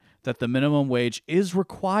assert that the minimum wage is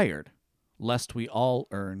required, lest we all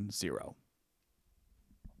earn zero.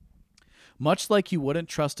 Much like you wouldn't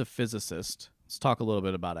trust a physicist, let's talk a little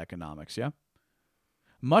bit about economics, yeah?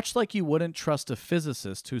 Much like you wouldn't trust a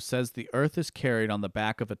physicist who says the Earth is carried on the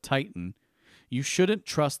back of a Titan, you shouldn't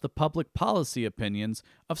trust the public policy opinions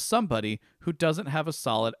of somebody who doesn't have a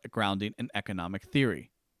solid grounding in economic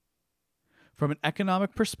theory. From an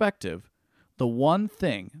economic perspective, the one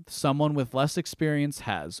thing someone with less experience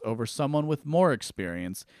has over someone with more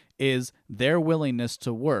experience is their willingness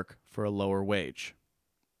to work for a lower wage.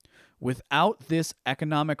 Without this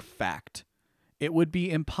economic fact, it would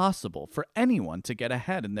be impossible for anyone to get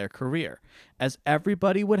ahead in their career, as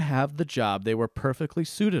everybody would have the job they were perfectly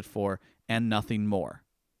suited for and nothing more.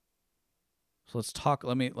 So let's talk.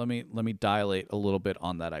 Let me dilate a little bit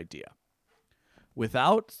on that idea.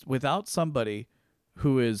 Without somebody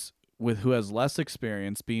who has less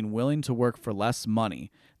experience being willing to work for less money,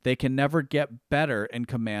 they can never get better and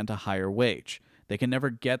command a higher wage. They can never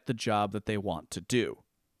get the job that they want to do.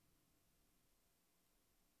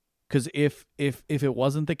 Because if it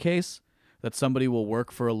wasn't the case that somebody will work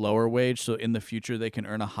for a lower wage, so in the future they can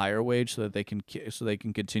earn a higher wage, so that they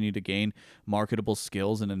can continue to gain marketable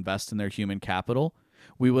skills and invest in their human capital,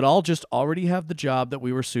 we would all just already have the job that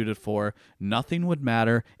we were suited for. Nothing would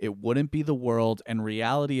matter. It wouldn't be the world, and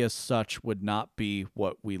reality as such would not be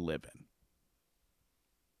what we live in.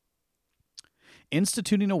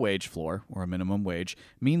 Instituting a wage floor, or a minimum wage,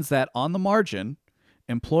 means that on the margin,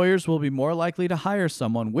 employers will be more likely to hire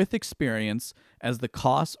someone with experience as the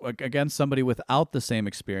cost against somebody without the same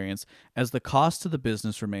experience, as the cost to the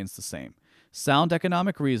business remains the same. Sound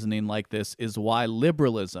economic reasoning like this is why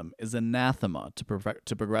liberalism is anathema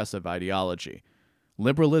to progressive ideology.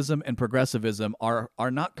 Liberalism and progressivism are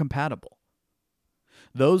not compatible.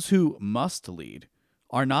 Those who must lead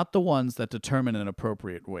are not the ones that determine an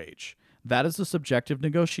appropriate wage. That is a subjective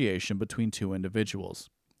negotiation between two individuals.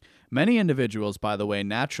 Many individuals, by the way,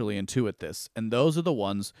 naturally intuit this, and those are the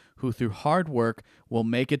ones who, through hard work, will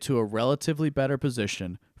make it to a relatively better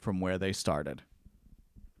position from where they started.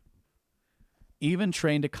 Even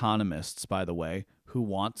trained economists, by the way, who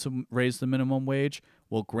want to raise the minimum wage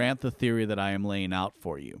will grant the theory that I am laying out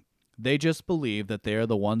for you. They just believe that they are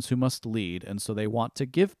the ones who must lead, and so they want to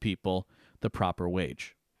give people the proper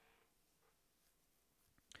wage.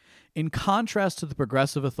 In contrast to the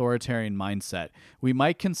progressive authoritarian mindset, we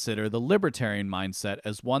might consider the libertarian mindset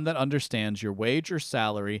as one that understands your wage or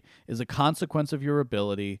salary is a consequence of your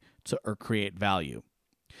ability to create value.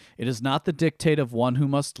 It is not the dictate of one who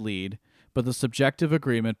must lead, but the subjective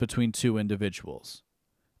agreement between two individuals.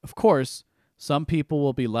 Of course, some people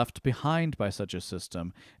will be left behind by such a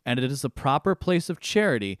system, and it is the proper place of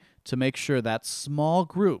charity to make sure that small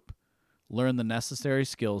group learn the necessary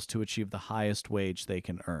skills to achieve the highest wage they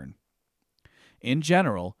can earn. In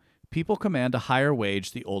general, people command a higher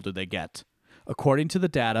wage the older they get. According to the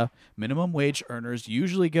data, minimum wage earners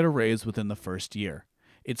usually get a raise within the first year.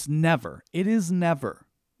 It is never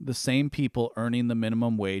the same people earning the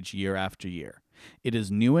minimum wage year after year. It is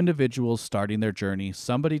new individuals starting their journey,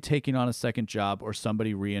 somebody taking on a second job, or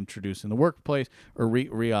somebody reintroducing the workplace, or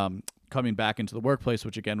coming back into the workplace,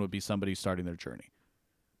 which again would be somebody starting their journey.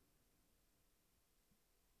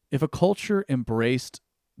 If a culture embraced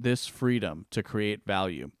this freedom to create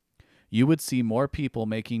value, you would see more people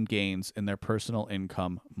making gains in their personal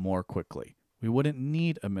income more quickly. We wouldn't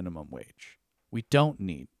need a minimum wage. We don't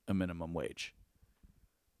need a minimum wage.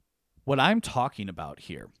 What I'm talking about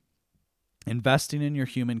here, investing in your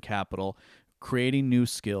human capital, creating new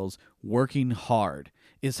skills, working hard,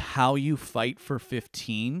 is how you fight for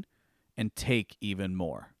 15 and take even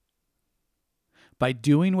more. By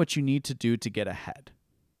doing what you need to do to get ahead.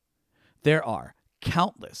 There are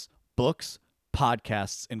countless books,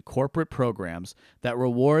 podcasts, and corporate programs that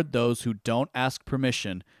reward those who don't ask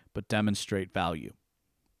permission but demonstrate value.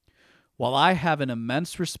 While I have an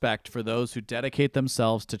immense respect for those who dedicate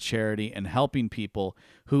themselves to charity and helping people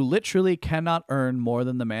who literally cannot earn more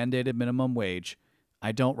than the mandated minimum wage,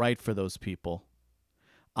 I don't write for those people.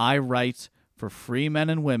 I write for free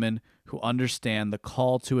men and women who understand the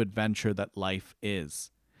call to adventure that life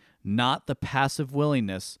is, not the passive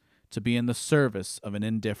willingness to be in the service of an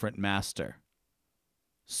indifferent master.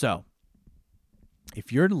 So,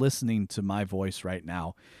 if you're listening to my voice right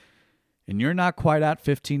now, and you're not quite at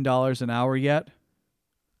 $15 an hour yet,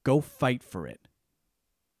 go fight for it.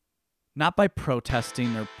 Not by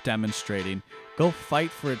protesting or demonstrating. Go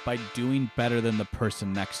fight for it by doing better than the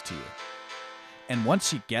person next to you. And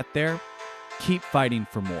once you get there, keep fighting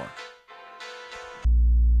for more.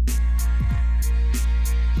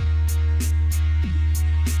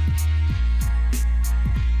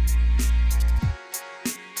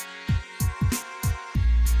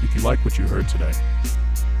 If you like what you heard today,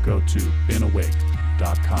 go to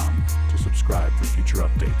beenawake.com to subscribe for future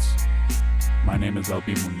updates. My name is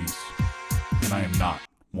Albi Muniz, and I am not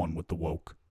one with the woke.